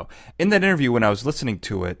month ago. In that interview, when I was listening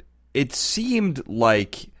to it, it seemed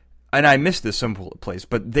like, and I missed this someplace,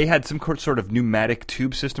 but they had some sort of pneumatic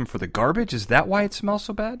tube system for the garbage. Is that why it smells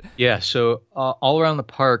so bad? Yeah, so all around the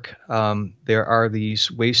park, there are these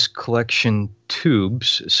waste collection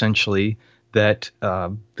tubes, essentially, that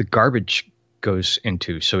the garbage goes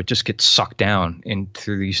into. So it just gets sucked down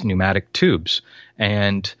into these pneumatic tubes.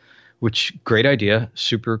 And which, great idea,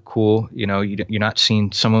 super cool. You're not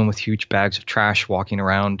seeing someone with huge bags of trash walking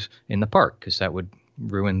around in the park, because that would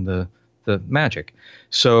ruin the magic.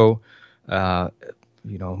 So,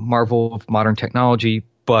 marvel of modern technology,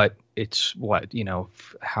 but it's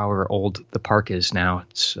however old the park is now.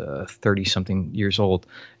 It's 30 something years old.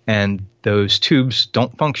 And those tubes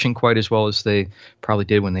don't function quite as well as they probably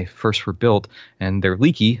did when they first were built. And they're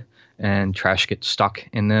leaky, and trash gets stuck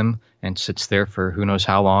in them and sits there for who knows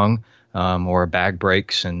how long. Or a bag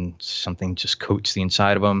breaks and something just coats the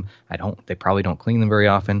inside of them. They probably don't clean them very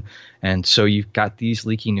often. And so you've got these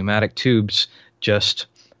leaky pneumatic tubes just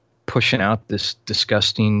pushing out this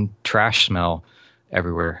disgusting trash smell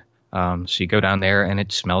everywhere. So you go down there and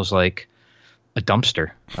it smells like a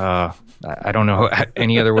dumpster. I don't know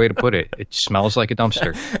any other way to put it. It smells like a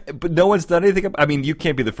dumpster. But no one's done anything. I mean, you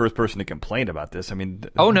can't be the first person to complain about this. I mean,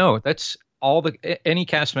 oh no, that's any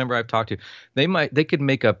cast member I've talked to. They could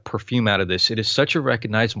make a perfume out of this. It is such a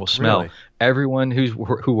recognizable smell. Really? Everyone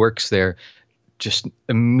who works there just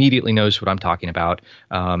immediately knows what I'm talking about.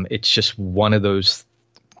 It's just one of those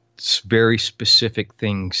very specific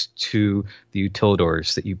things to the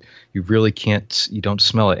Utilidors that you really can't, you don't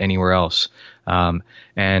smell it anywhere else.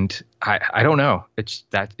 And I don't know. It's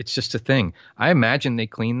just a thing. I imagine they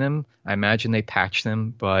clean them. I imagine they patch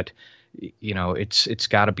them, but it's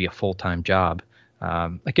got to be a full-time job.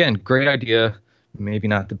 Again, great idea. Maybe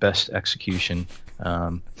not the best execution.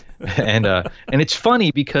 And it's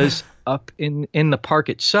funny because up in the park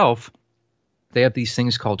itself, they have these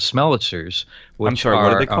things called Smellitzers. I'm sorry,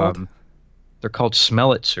 what are they called? They're called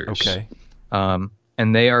Smellitzers. Okay.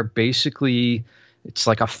 And they are basically, it's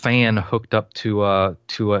like a fan hooked up to a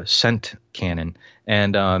scent cannon,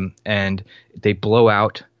 and they blow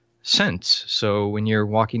out scents. So when you're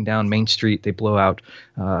walking down Main Street, they blow out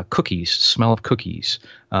cookies, smell of cookies.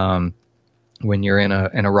 When you're in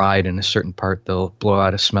a ride in a certain part, they'll blow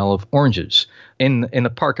out a smell of oranges. In the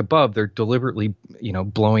park above, they're deliberately,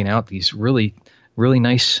 blowing out these really, really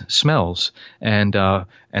nice smells. And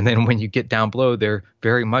then when you get down below, they're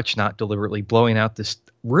very much not deliberately blowing out this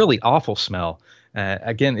really awful smell.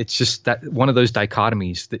 Again, it's just that one of those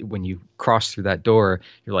dichotomies that when you cross through that door,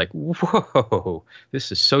 you're like, whoa,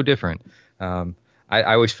 this is so different. I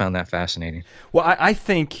always found that fascinating. Well, I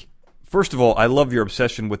think, first of all, I love your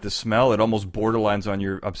obsession with the smell. It almost borderlines on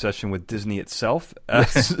your obsession with Disney itself,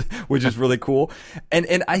 which is really cool.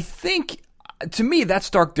 And I think, to me, that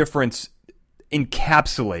stark difference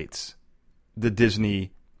encapsulates the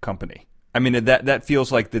Disney company. I mean, that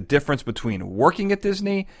feels like the difference between working at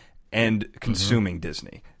Disney and consuming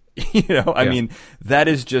Disney. I mean, that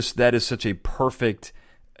is such a perfect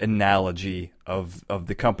analogy of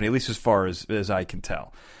the company, at least as far as I can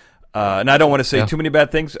tell. And I don't want to say too many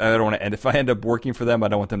bad things. I don't want to. And if I end up working for them, I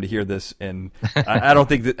don't want them to hear this. And I don't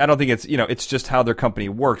think it's it's just how their company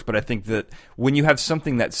works. But I think that when you have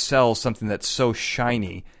something that sells, something that's so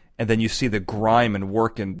shiny, and then you see the grime and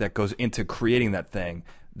work that goes into creating that thing,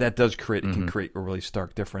 that does can create a really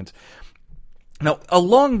stark difference. Now,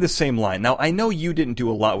 along the same line, now I know you didn't do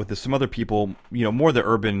a lot with this. Some other people, more the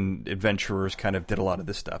urban adventurers kind of did a lot of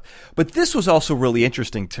this stuff. But this was also really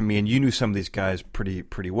interesting to me, and you knew some of these guys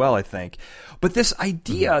pretty well, I think. But this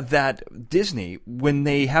idea that Disney, when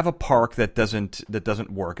they have a park that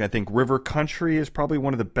doesn't work, and I think River Country is probably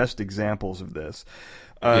one of the best examples of this.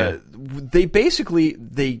 They basically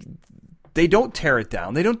they don't tear it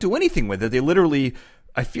down. They don't do anything with it. They literally,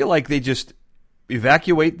 I feel like they just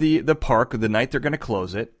evacuate the park the night they're going to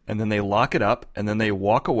close it, and then they lock it up, and then they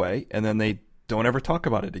walk away, and then they don't ever talk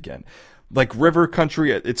about it again. Like River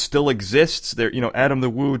Country, it still exists. There, Adam the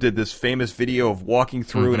Woo did this famous video of walking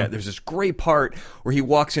through, and there's this great part where he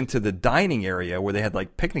walks into the dining area where they had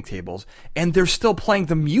like picnic tables, and they're still playing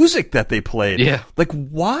the music that they played. Yeah, like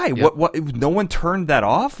why? Yep. What? No one turned that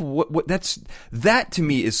off. What? That to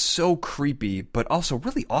me is so creepy, but also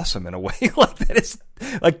really awesome in a way. Like that is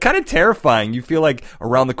like kind of terrifying. You feel like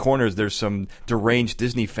around the corners there's some deranged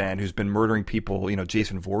Disney fan who's been murdering people,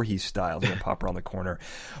 Jason Voorhees style, going to pop around the corner.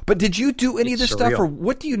 But did you do any of this stuff, or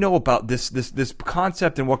what do you know about this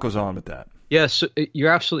concept and what goes on with that? Yes,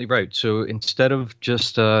 you're absolutely right. So instead of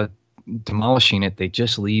just demolishing it, they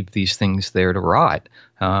just leave these things there to rot.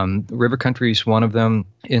 River Country is one of them.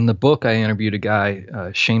 In the book, I interviewed a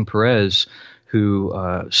guy, Shane Perez, who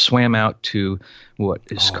swam out to what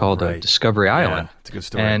is called Discovery Island. It's a good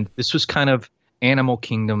story. And this was kind of Animal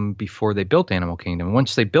Kingdom before they built Animal Kingdom.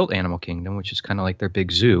 Once they built Animal Kingdom, which is kind of like their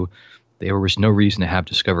big zoo, there was no reason to have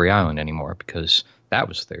Discovery Island anymore because that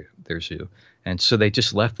was their zoo. And so they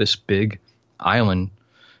just left this big island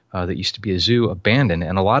that used to be a zoo abandoned,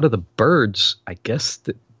 and a lot of the birds, I guess,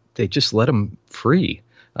 that they just let them free.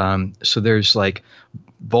 So there's like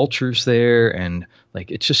vultures there, and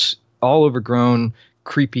like it's just all overgrown,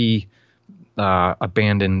 creepy,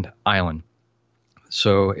 abandoned island.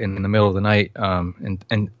 So in the middle of the night,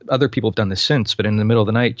 and other people have done this since, but in the middle of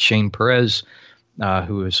the night, Shane Perez,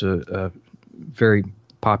 who is a very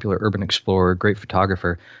popular urban explorer, great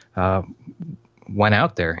photographer, went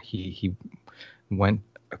out there. He went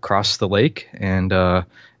across the lake and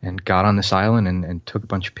got on this island and took a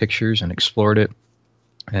bunch of pictures and explored it.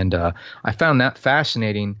 And I found that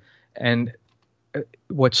fascinating. And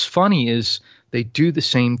what's funny is they do the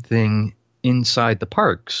same thing inside the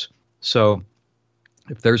parks. So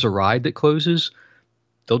if there's a ride that closes,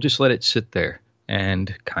 they'll just let it sit there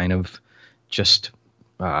and kind of just,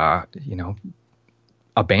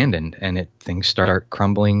 abandoned, and things start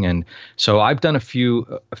crumbling. And so I've done a few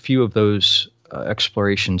of those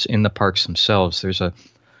explorations in the parks themselves. There's a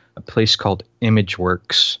place called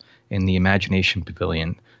ImageWorks in the Imagination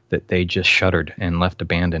Pavilion that they just shuttered and left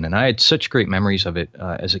abandoned. And I had such great memories of it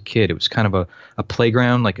as a kid. It was kind of a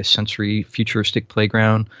playground, like a sensory futuristic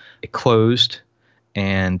playground. It closed,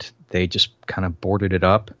 and they just kind of boarded it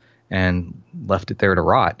up and left it there to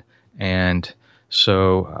rot. And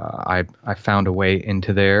so I found a way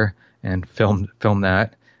into there and filmed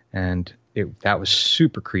that, and that was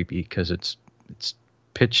super creepy because it's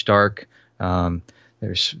pitch dark.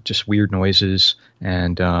 There's just weird noises,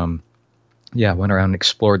 and went around and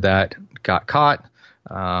explored that. Got caught.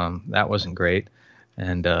 That wasn't great,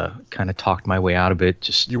 and kind of talked my way out of it.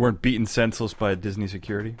 Just You weren't beaten senseless by Disney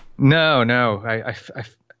security? No.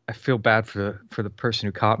 I feel bad for the person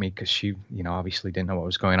who caught me, because she, obviously didn't know what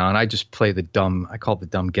was going on. I just play I call it the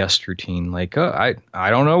dumb guest routine. Like, I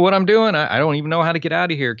don't know what I'm doing. I don't even know how to get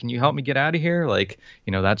out of here. Can you help me get out of here? Like,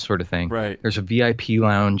 that sort of thing. Right. There's a VIP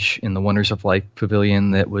lounge in the Wonders of Life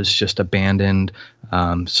Pavilion that was just abandoned.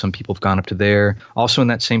 Some people have gone up to there. Also in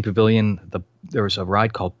that same pavilion, there was a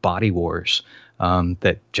ride called Body Wars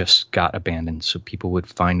that just got abandoned, so people would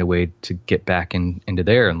find a way to get back into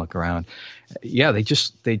there and look around. Yeah, they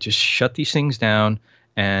just shut these things down.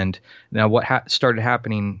 And now what started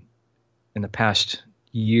happening in the past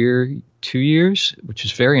year, 2 years, which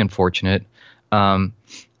is very unfortunate,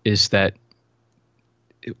 is that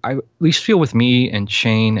I at least feel with me and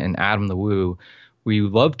Shane and Adam the Woo, we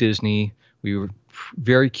love Disney. We were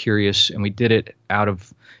very curious, and we did it out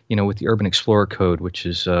of, with the Urban Explorer Code, which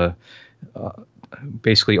is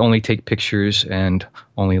basically only take pictures and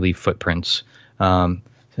only leave footprints.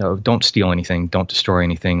 So don't steal anything, don't destroy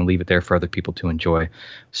anything, leave it there for other people to enjoy.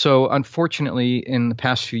 So unfortunately, in the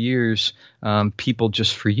past few years, people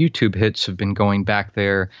just for YouTube hits have been going back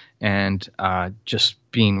there and just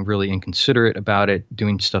being really inconsiderate about it,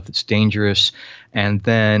 doing stuff that's dangerous, and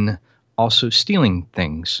then also stealing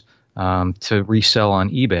things to resell on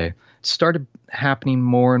eBay. It started happening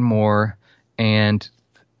more and more, and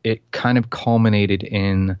it kind of culminated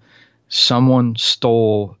in someone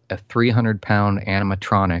stole a 300-pound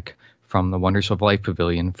animatronic from the Wonders of Life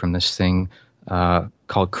Pavilion, from this thing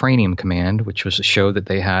called Cranium Command, which was a show that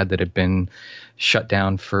they had been shut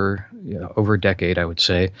down for over a decade, I would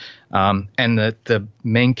say. And the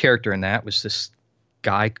main character in that was this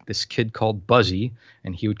kid called Buzzy,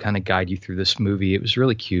 and he would kind of guide you through this movie. It was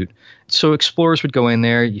really cute. So explorers would go in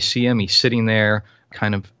there. You see him. He's sitting there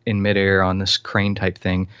kind of in midair on this crane type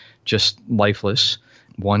thing, just lifeless.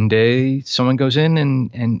 One day someone goes in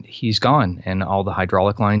and he's gone, and all the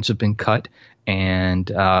hydraulic lines have been cut, and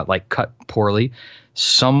cut poorly.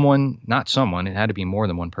 It had to be more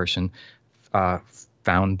than one person,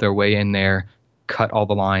 found their way in there, cut all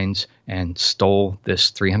the lines, and stole this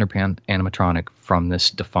 300-pound animatronic from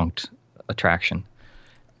this defunct attraction.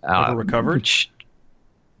 Ever recovered?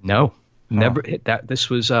 No, never. This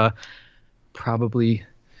was probably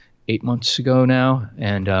 8 months ago now,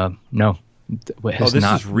 and no. This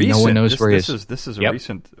is recent. No one knows where he is. This is a Yep.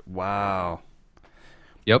 recent. Wow.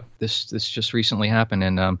 Yep, this just recently happened,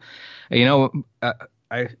 and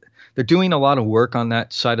they're doing a lot of work on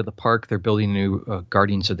that side of the park. They're building a new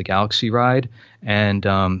Guardians of the Galaxy ride, and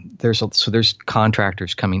there's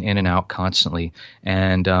contractors coming in and out constantly.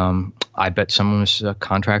 And I bet someone was a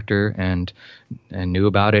contractor and knew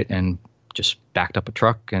about it and just backed up a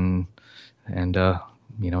truck and went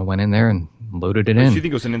in there and loaded it in. Do you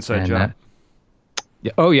think it was an inside job?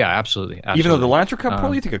 Yeah. Oh yeah, absolutely. Even though the lines were cut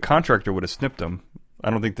poorly, you think a contractor would have snipped them? I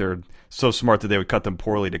don't think they're so smart that they would cut them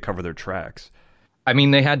poorly to cover their tracks. I mean,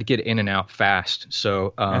 they had to get in and out fast,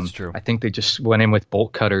 so That's true. I think they just went in with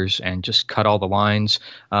bolt cutters and just cut all the lines.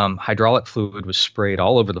 Hydraulic fluid was sprayed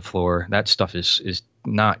all over the floor. That stuff is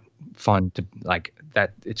not fun to like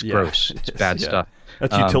that. It's gross. It's bad stuff.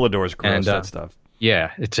 That's Utilidor's gross, and, that stuff.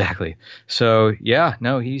 Yeah, exactly. So yeah,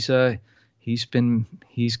 no, he's gone.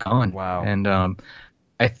 Wow. And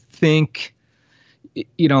I think,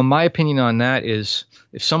 my opinion on that is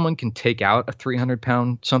if someone can take out a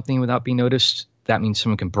 300-pound something without being noticed, that means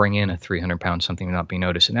someone can bring in a 300-pound something without being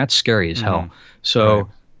noticed, and that's scary as hell. So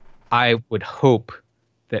I would hope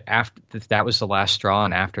that that was the last straw,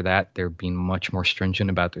 and after that, they're being much more stringent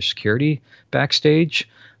about their security backstage.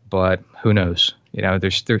 But who knows?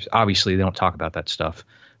 There's obviously they don't talk about that stuff,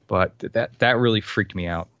 but that really freaked me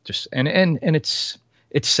out. Just and it's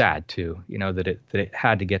sad too, that it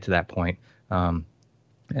had to get to that point. And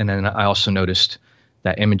then I also noticed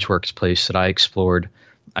that ImageWorks place that I explored.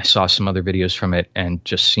 I saw some other videos from it, and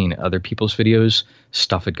just seeing other people's videos,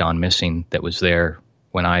 stuff had gone missing that was there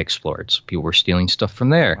when I explored. So people were stealing stuff from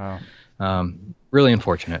there. Wow. Really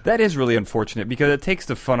unfortunate. That is really unfortunate because it takes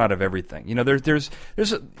the fun out of everything.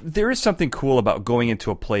 There is something cool about going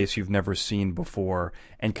into a place you've never seen before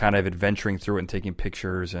and kind of adventuring through it and taking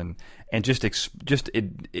pictures and just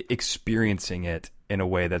experiencing it in a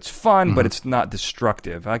way that's fun, but it's not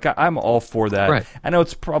destructive. Like I'm all for that. Right. I know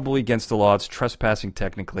it's probably against the law. It's trespassing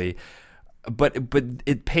technically. But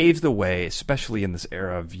it paves the way, especially in this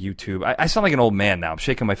era of YouTube. I sound like an old man now. I'm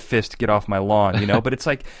shaking my fist to get off my lawn, But it's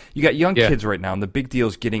like you got young kids right now, and the big deal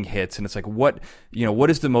is getting hits. And it's like, what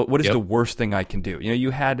is the worst thing I can do? You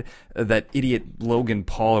had that idiot Logan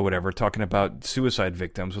Paul or whatever talking about suicide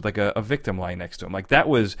victims with like a victim lying next to him. Like that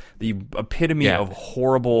was the epitome of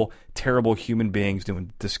horrible, terrible human beings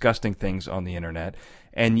doing disgusting things on the internet.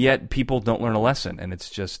 And yet people don't learn a lesson. And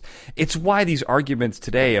it's why these arguments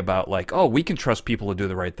today about like, oh, we can trust people to do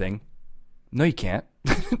the right thing. No, you can't.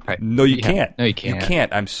 Right. No, you can't. No, you can't. You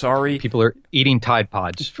can't. I'm sorry. People are eating Tide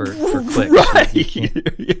Pods for clicks. Right.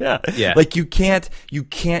 Yeah. Like you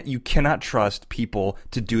cannot trust people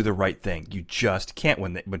to do the right thing. You just can't.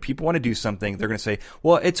 When people want to do something, they're going to say,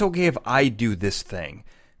 well, it's okay if I do this thing.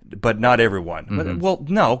 But not everyone. Mm-hmm. Well,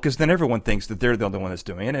 no, because then everyone thinks that they're the only one that's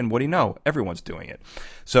doing it. And what do you know? Everyone's doing it.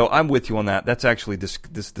 So I'm with you on that. That's actually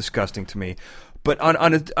disgusting to me. But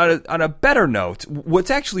on a better note,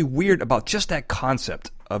 what's actually weird about just that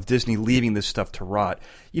concept of Disney leaving this stuff to rot.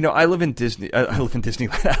 I live in Disneyland.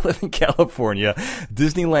 I live in California.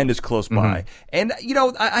 Disneyland is close by. And,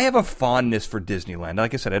 I have a fondness for Disneyland.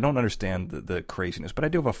 Like I said, I don't understand the craziness, but I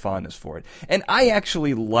do have a fondness for it. And I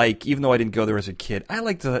actually like, even though I didn't go there as a kid, I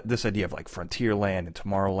like this idea of like Frontierland and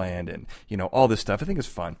Tomorrowland and, all this stuff. I think it's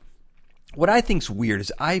fun. What I think's weird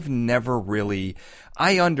is I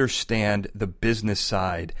understand the business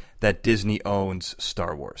side that Disney owns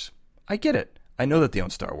Star Wars. I get it. I know that they own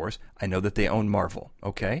Star Wars. I know that they own Marvel,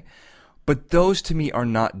 okay? But those to me are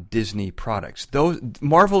not Disney products.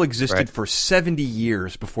 Marvel existed for 70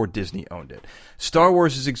 years before Disney owned it. Star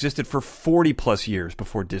Wars has existed for 40 plus years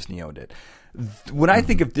before Disney owned it. When I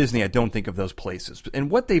think of Disney, I don't think of those places.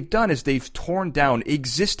 And what they've done is they've torn down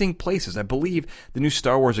existing places. I believe the new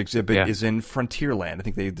Star Wars exhibit is in Frontierland. I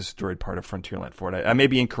think they destroyed part of Frontierland for it. I may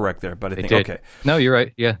be incorrect there, but I think okay. No, you're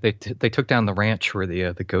right. Yeah, they took down the ranch where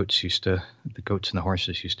the goats the goats and the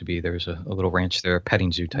horses used to be. There was a little ranch there, a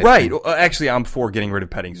petting zoo type. Right. Thing. Actually, I'm for getting rid of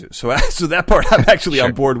petting zoos. So that part I'm actually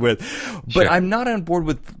on board with. But I'm not on board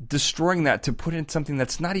with destroying that to put in something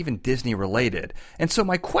that's not even Disney related. And so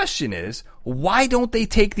my question is, why don't they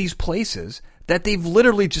take these places that they've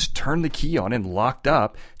literally just turned the key on and locked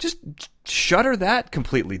up, just shutter that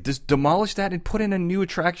completely, just demolish that and put in a new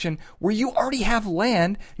attraction where you already have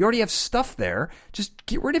land, you already have stuff there, just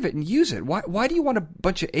get rid of it and use it. Why do you want a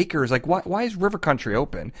bunch of acres? Like, why is River Country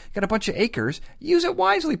open? You got a bunch of acres, use it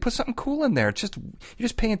wisely, put something cool in there. It's just, you're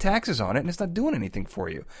just paying taxes on it and it's not doing anything for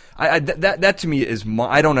you. That to me is,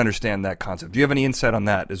 I don't understand that concept. Do you have any insight on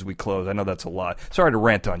that as we close? I know that's a lot. Sorry to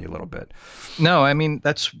rant on you a little bit. No, I mean,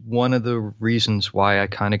 that's one of the reasons why I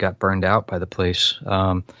kind of got burned out by the place.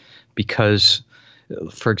 Because,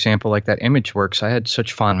 for example, like that ImageWorks, I had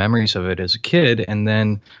such fond memories of it as a kid, and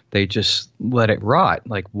then they just let it rot.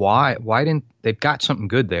 Like, why didn't they've got something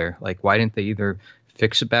good there? Like, why didn't they either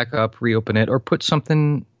fix it back up, reopen it, or put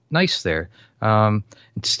something nice there?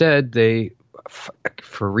 Instead, they,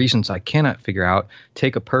 for reasons I cannot figure out,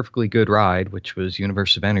 take a perfectly good ride, which was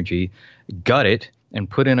Universe of Energy, gut it, and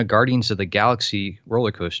put in a Guardians of the Galaxy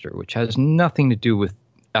roller coaster, which has nothing to do with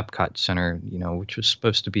Epcot Center, which was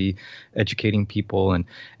supposed to be educating people, and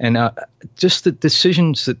just the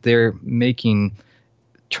decisions that they're making,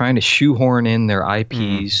 trying to shoehorn in their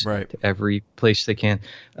IPs to every place they can,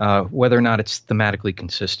 whether or not it's thematically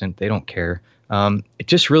consistent, they don't care. It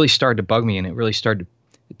just really started to bug me, and it really started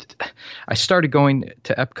I started going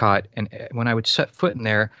to Epcot, and when I would set foot in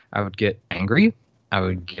there, I would get angry, I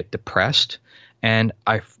would get depressed, and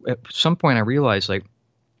at some point I realized, like,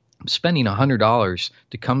 I'm spending $100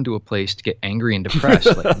 to come to a place to get angry and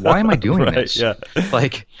depressed. Like, why am I doing Right, this? yeah.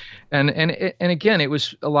 Like, and again, it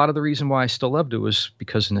was a lot of the reason why I still loved it was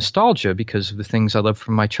because of nostalgia, because of the things I loved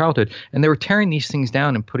from my childhood. And they were tearing these things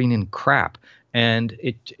down and putting in crap. And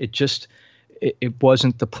it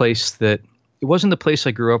wasn't the place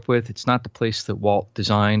I grew up with. It's not the place that Walt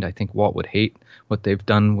designed. I think Walt would hate what they've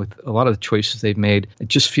done with a lot of the choices they've made. It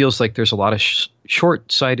just feels like there's a lot of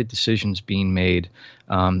short-sighted decisions being made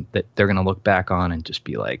that they're going to look back on and just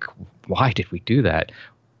be like, why did we do that?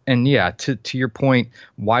 And yeah, to your point,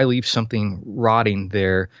 why leave something rotting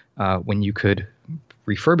there when you could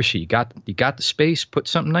refurbish it? You got the space, put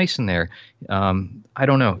something nice in there. I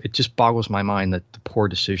don't know. It just boggles my mind that the poor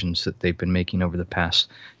decisions that they've been making over the past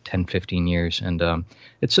 10, 15 years. And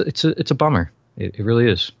it's a bummer. It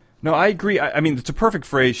really is. No, I agree. I mean, it's a perfect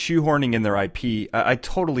phrase, shoehorning in their IP. I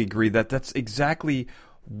totally agree that's exactly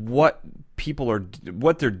what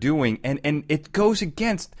what they're doing. And it goes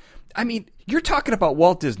against, I mean, you're talking about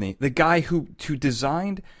Walt Disney, the guy who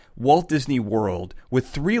designed Walt Disney World with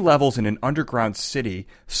 3 levels in an underground city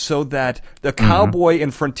so that the cowboy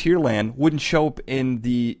in Frontierland wouldn't show up in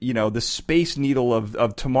the Space Needle of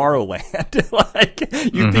Tomorrowland. Like,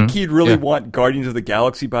 you think he'd really want Guardians of the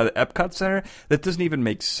Galaxy by the Epcot Center? That doesn't even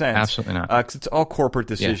make sense. Absolutely not. Because it's all corporate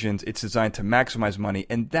decisions. It's designed to maximize money.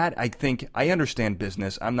 And that, I think, I understand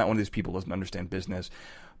business. I'm not one of these people who doesn't understand business.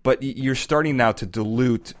 But you're starting now to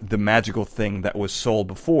dilute the magical thing that was sold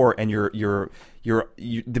before, and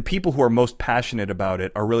the people who are most passionate about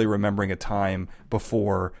it are really remembering a time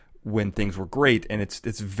before when things were great, and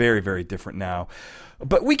it's very, very different now.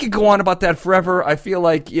 But we could go on about that forever. I feel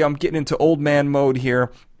like I'm getting into old man mode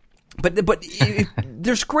here. But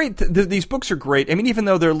there's great. These books are great. I mean, even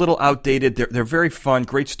though they're a little outdated, they're very fun.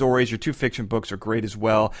 Great stories. Your 2 fiction books are great as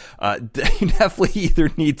well. You definitely either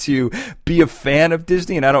need to be a fan of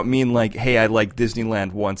Disney, and I don't mean like, hey, I liked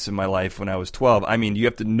Disneyland once in my life when I was 12. I mean, you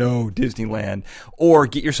have to know Disneyland, or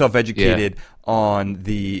get yourself educated on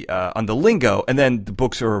the lingo, and then the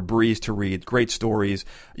books are a breeze to read. Great stories.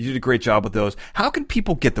 You did a great job with those. How can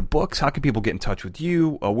people get the books? How can people get in touch with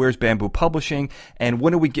you? Where's Bamboo Publishing? And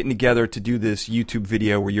when are we getting together to do this YouTube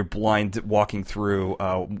video where you're blind walking through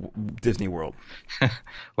Disney World?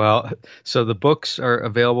 Well, so the books are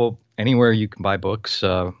available anywhere you can buy books.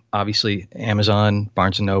 Obviously, Amazon,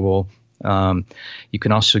 Barnes & Noble. You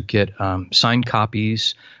can also get signed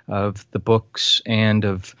copies of the books and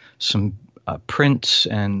of some prints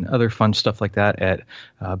and other fun stuff like that at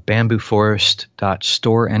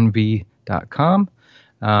bambooforest.storeenvy.com.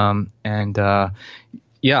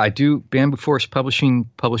 I do. Bamboo Forest Publishing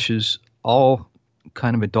publishes all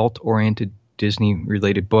kind of adult-oriented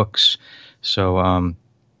Disney-related books. So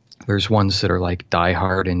there's ones that are like Die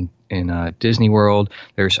Hard in Disney World.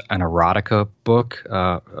 There's an erotica book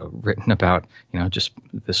written about, just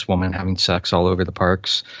this woman having sex all over the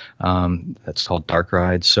parks. That's called Dark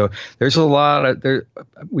Rides. So there's a lot of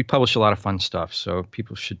we publish a lot of fun stuff. So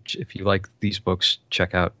people should, if you like these books,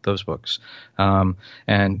 check out those books. And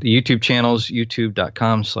the YouTube channels,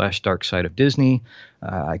 youtube.com/darksideofdisney.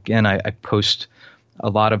 Again, I post a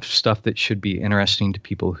lot of stuff that should be interesting to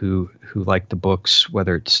people who like the books,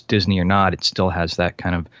 whether it's Disney or not. It still has that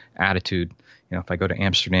kind of attitude. If I go to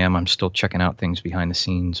Amsterdam, I'm still checking out things behind the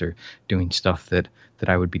scenes or doing stuff that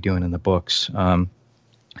I would be doing in the books. I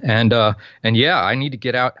need to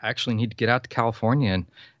get out. Actually, need to get out to California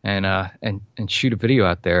and shoot a video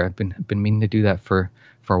out there. I've been meaning to do that for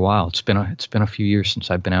a while. It's been a few years since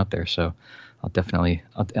I've been out there, so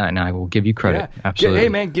and I will give you credit. Yeah. Absolutely. Hey,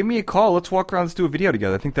 man, give me a call. Let's walk around. Let's do a video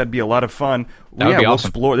together. I think that'd be a lot of fun. That would be awesome.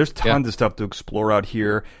 Explore. There's tons of stuff to explore out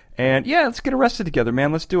here. And let's get arrested together,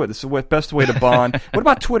 man. Let's do it. This is the best way to bond. What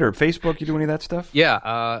about Twitter, Facebook? You do any of that stuff? Yeah,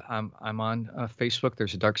 I'm on Facebook.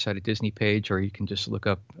 There's a Dark Side of Disney page, or you can just look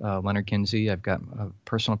up Leonard Kinsey. I've got a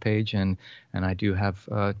personal page, and I do have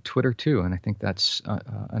Twitter too, and I think that's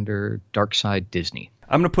under Dark Side Disney.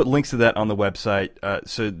 I'm going to put links to that on the website,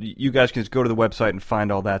 so you guys can just go to the website and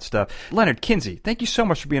find all that stuff. Leonard Kinsey, thank you so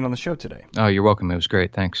much for being on the show today. Oh, you're welcome. It was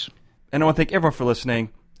great. Thanks. And I want to thank everyone for listening.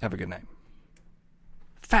 Have a good night.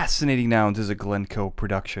 Fascinating Nouns is a Glencoe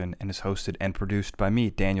production and is hosted and produced by me,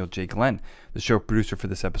 Daniel J. Glenn. The show producer for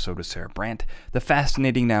this episode was Sarah Brandt. The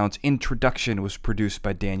Fascinating Nouns introduction was produced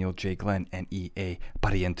by Daniel J. Glenn and E.A.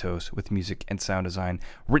 Barrientos, with music and sound design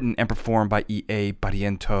written and performed by E.A.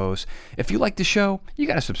 Barrientos. If you like the show, you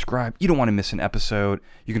got to subscribe. You don't want to miss an episode.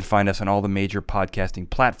 You can find us on all the major podcasting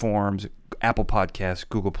platforms: Apple Podcasts,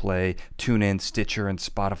 Google Play, TuneIn, Stitcher, and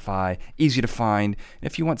Spotify. Easy to find. And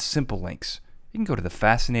if you want simple links, you can go to the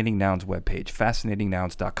Fascinating Nouns webpage,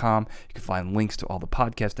 fascinatingnouns.com. You can find links to all the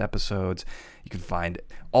podcast episodes. You can find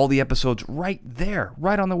all the episodes right there,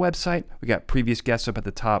 right on the website. We got previous guests up at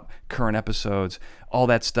the top, current episodes, all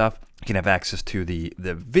that stuff. You can have access to the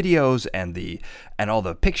videos and all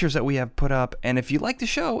the pictures that we have put up. And if you like the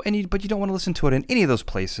show but you don't want to listen to it in any of those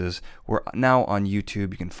places, we're now on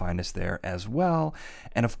YouTube. You can find us there as well.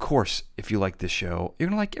 And of course, if you like this show, you're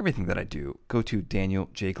going to like everything that I do. Go to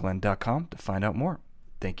danieljglenn.com to find out more.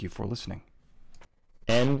 Thank you for listening.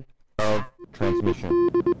 End of transmission.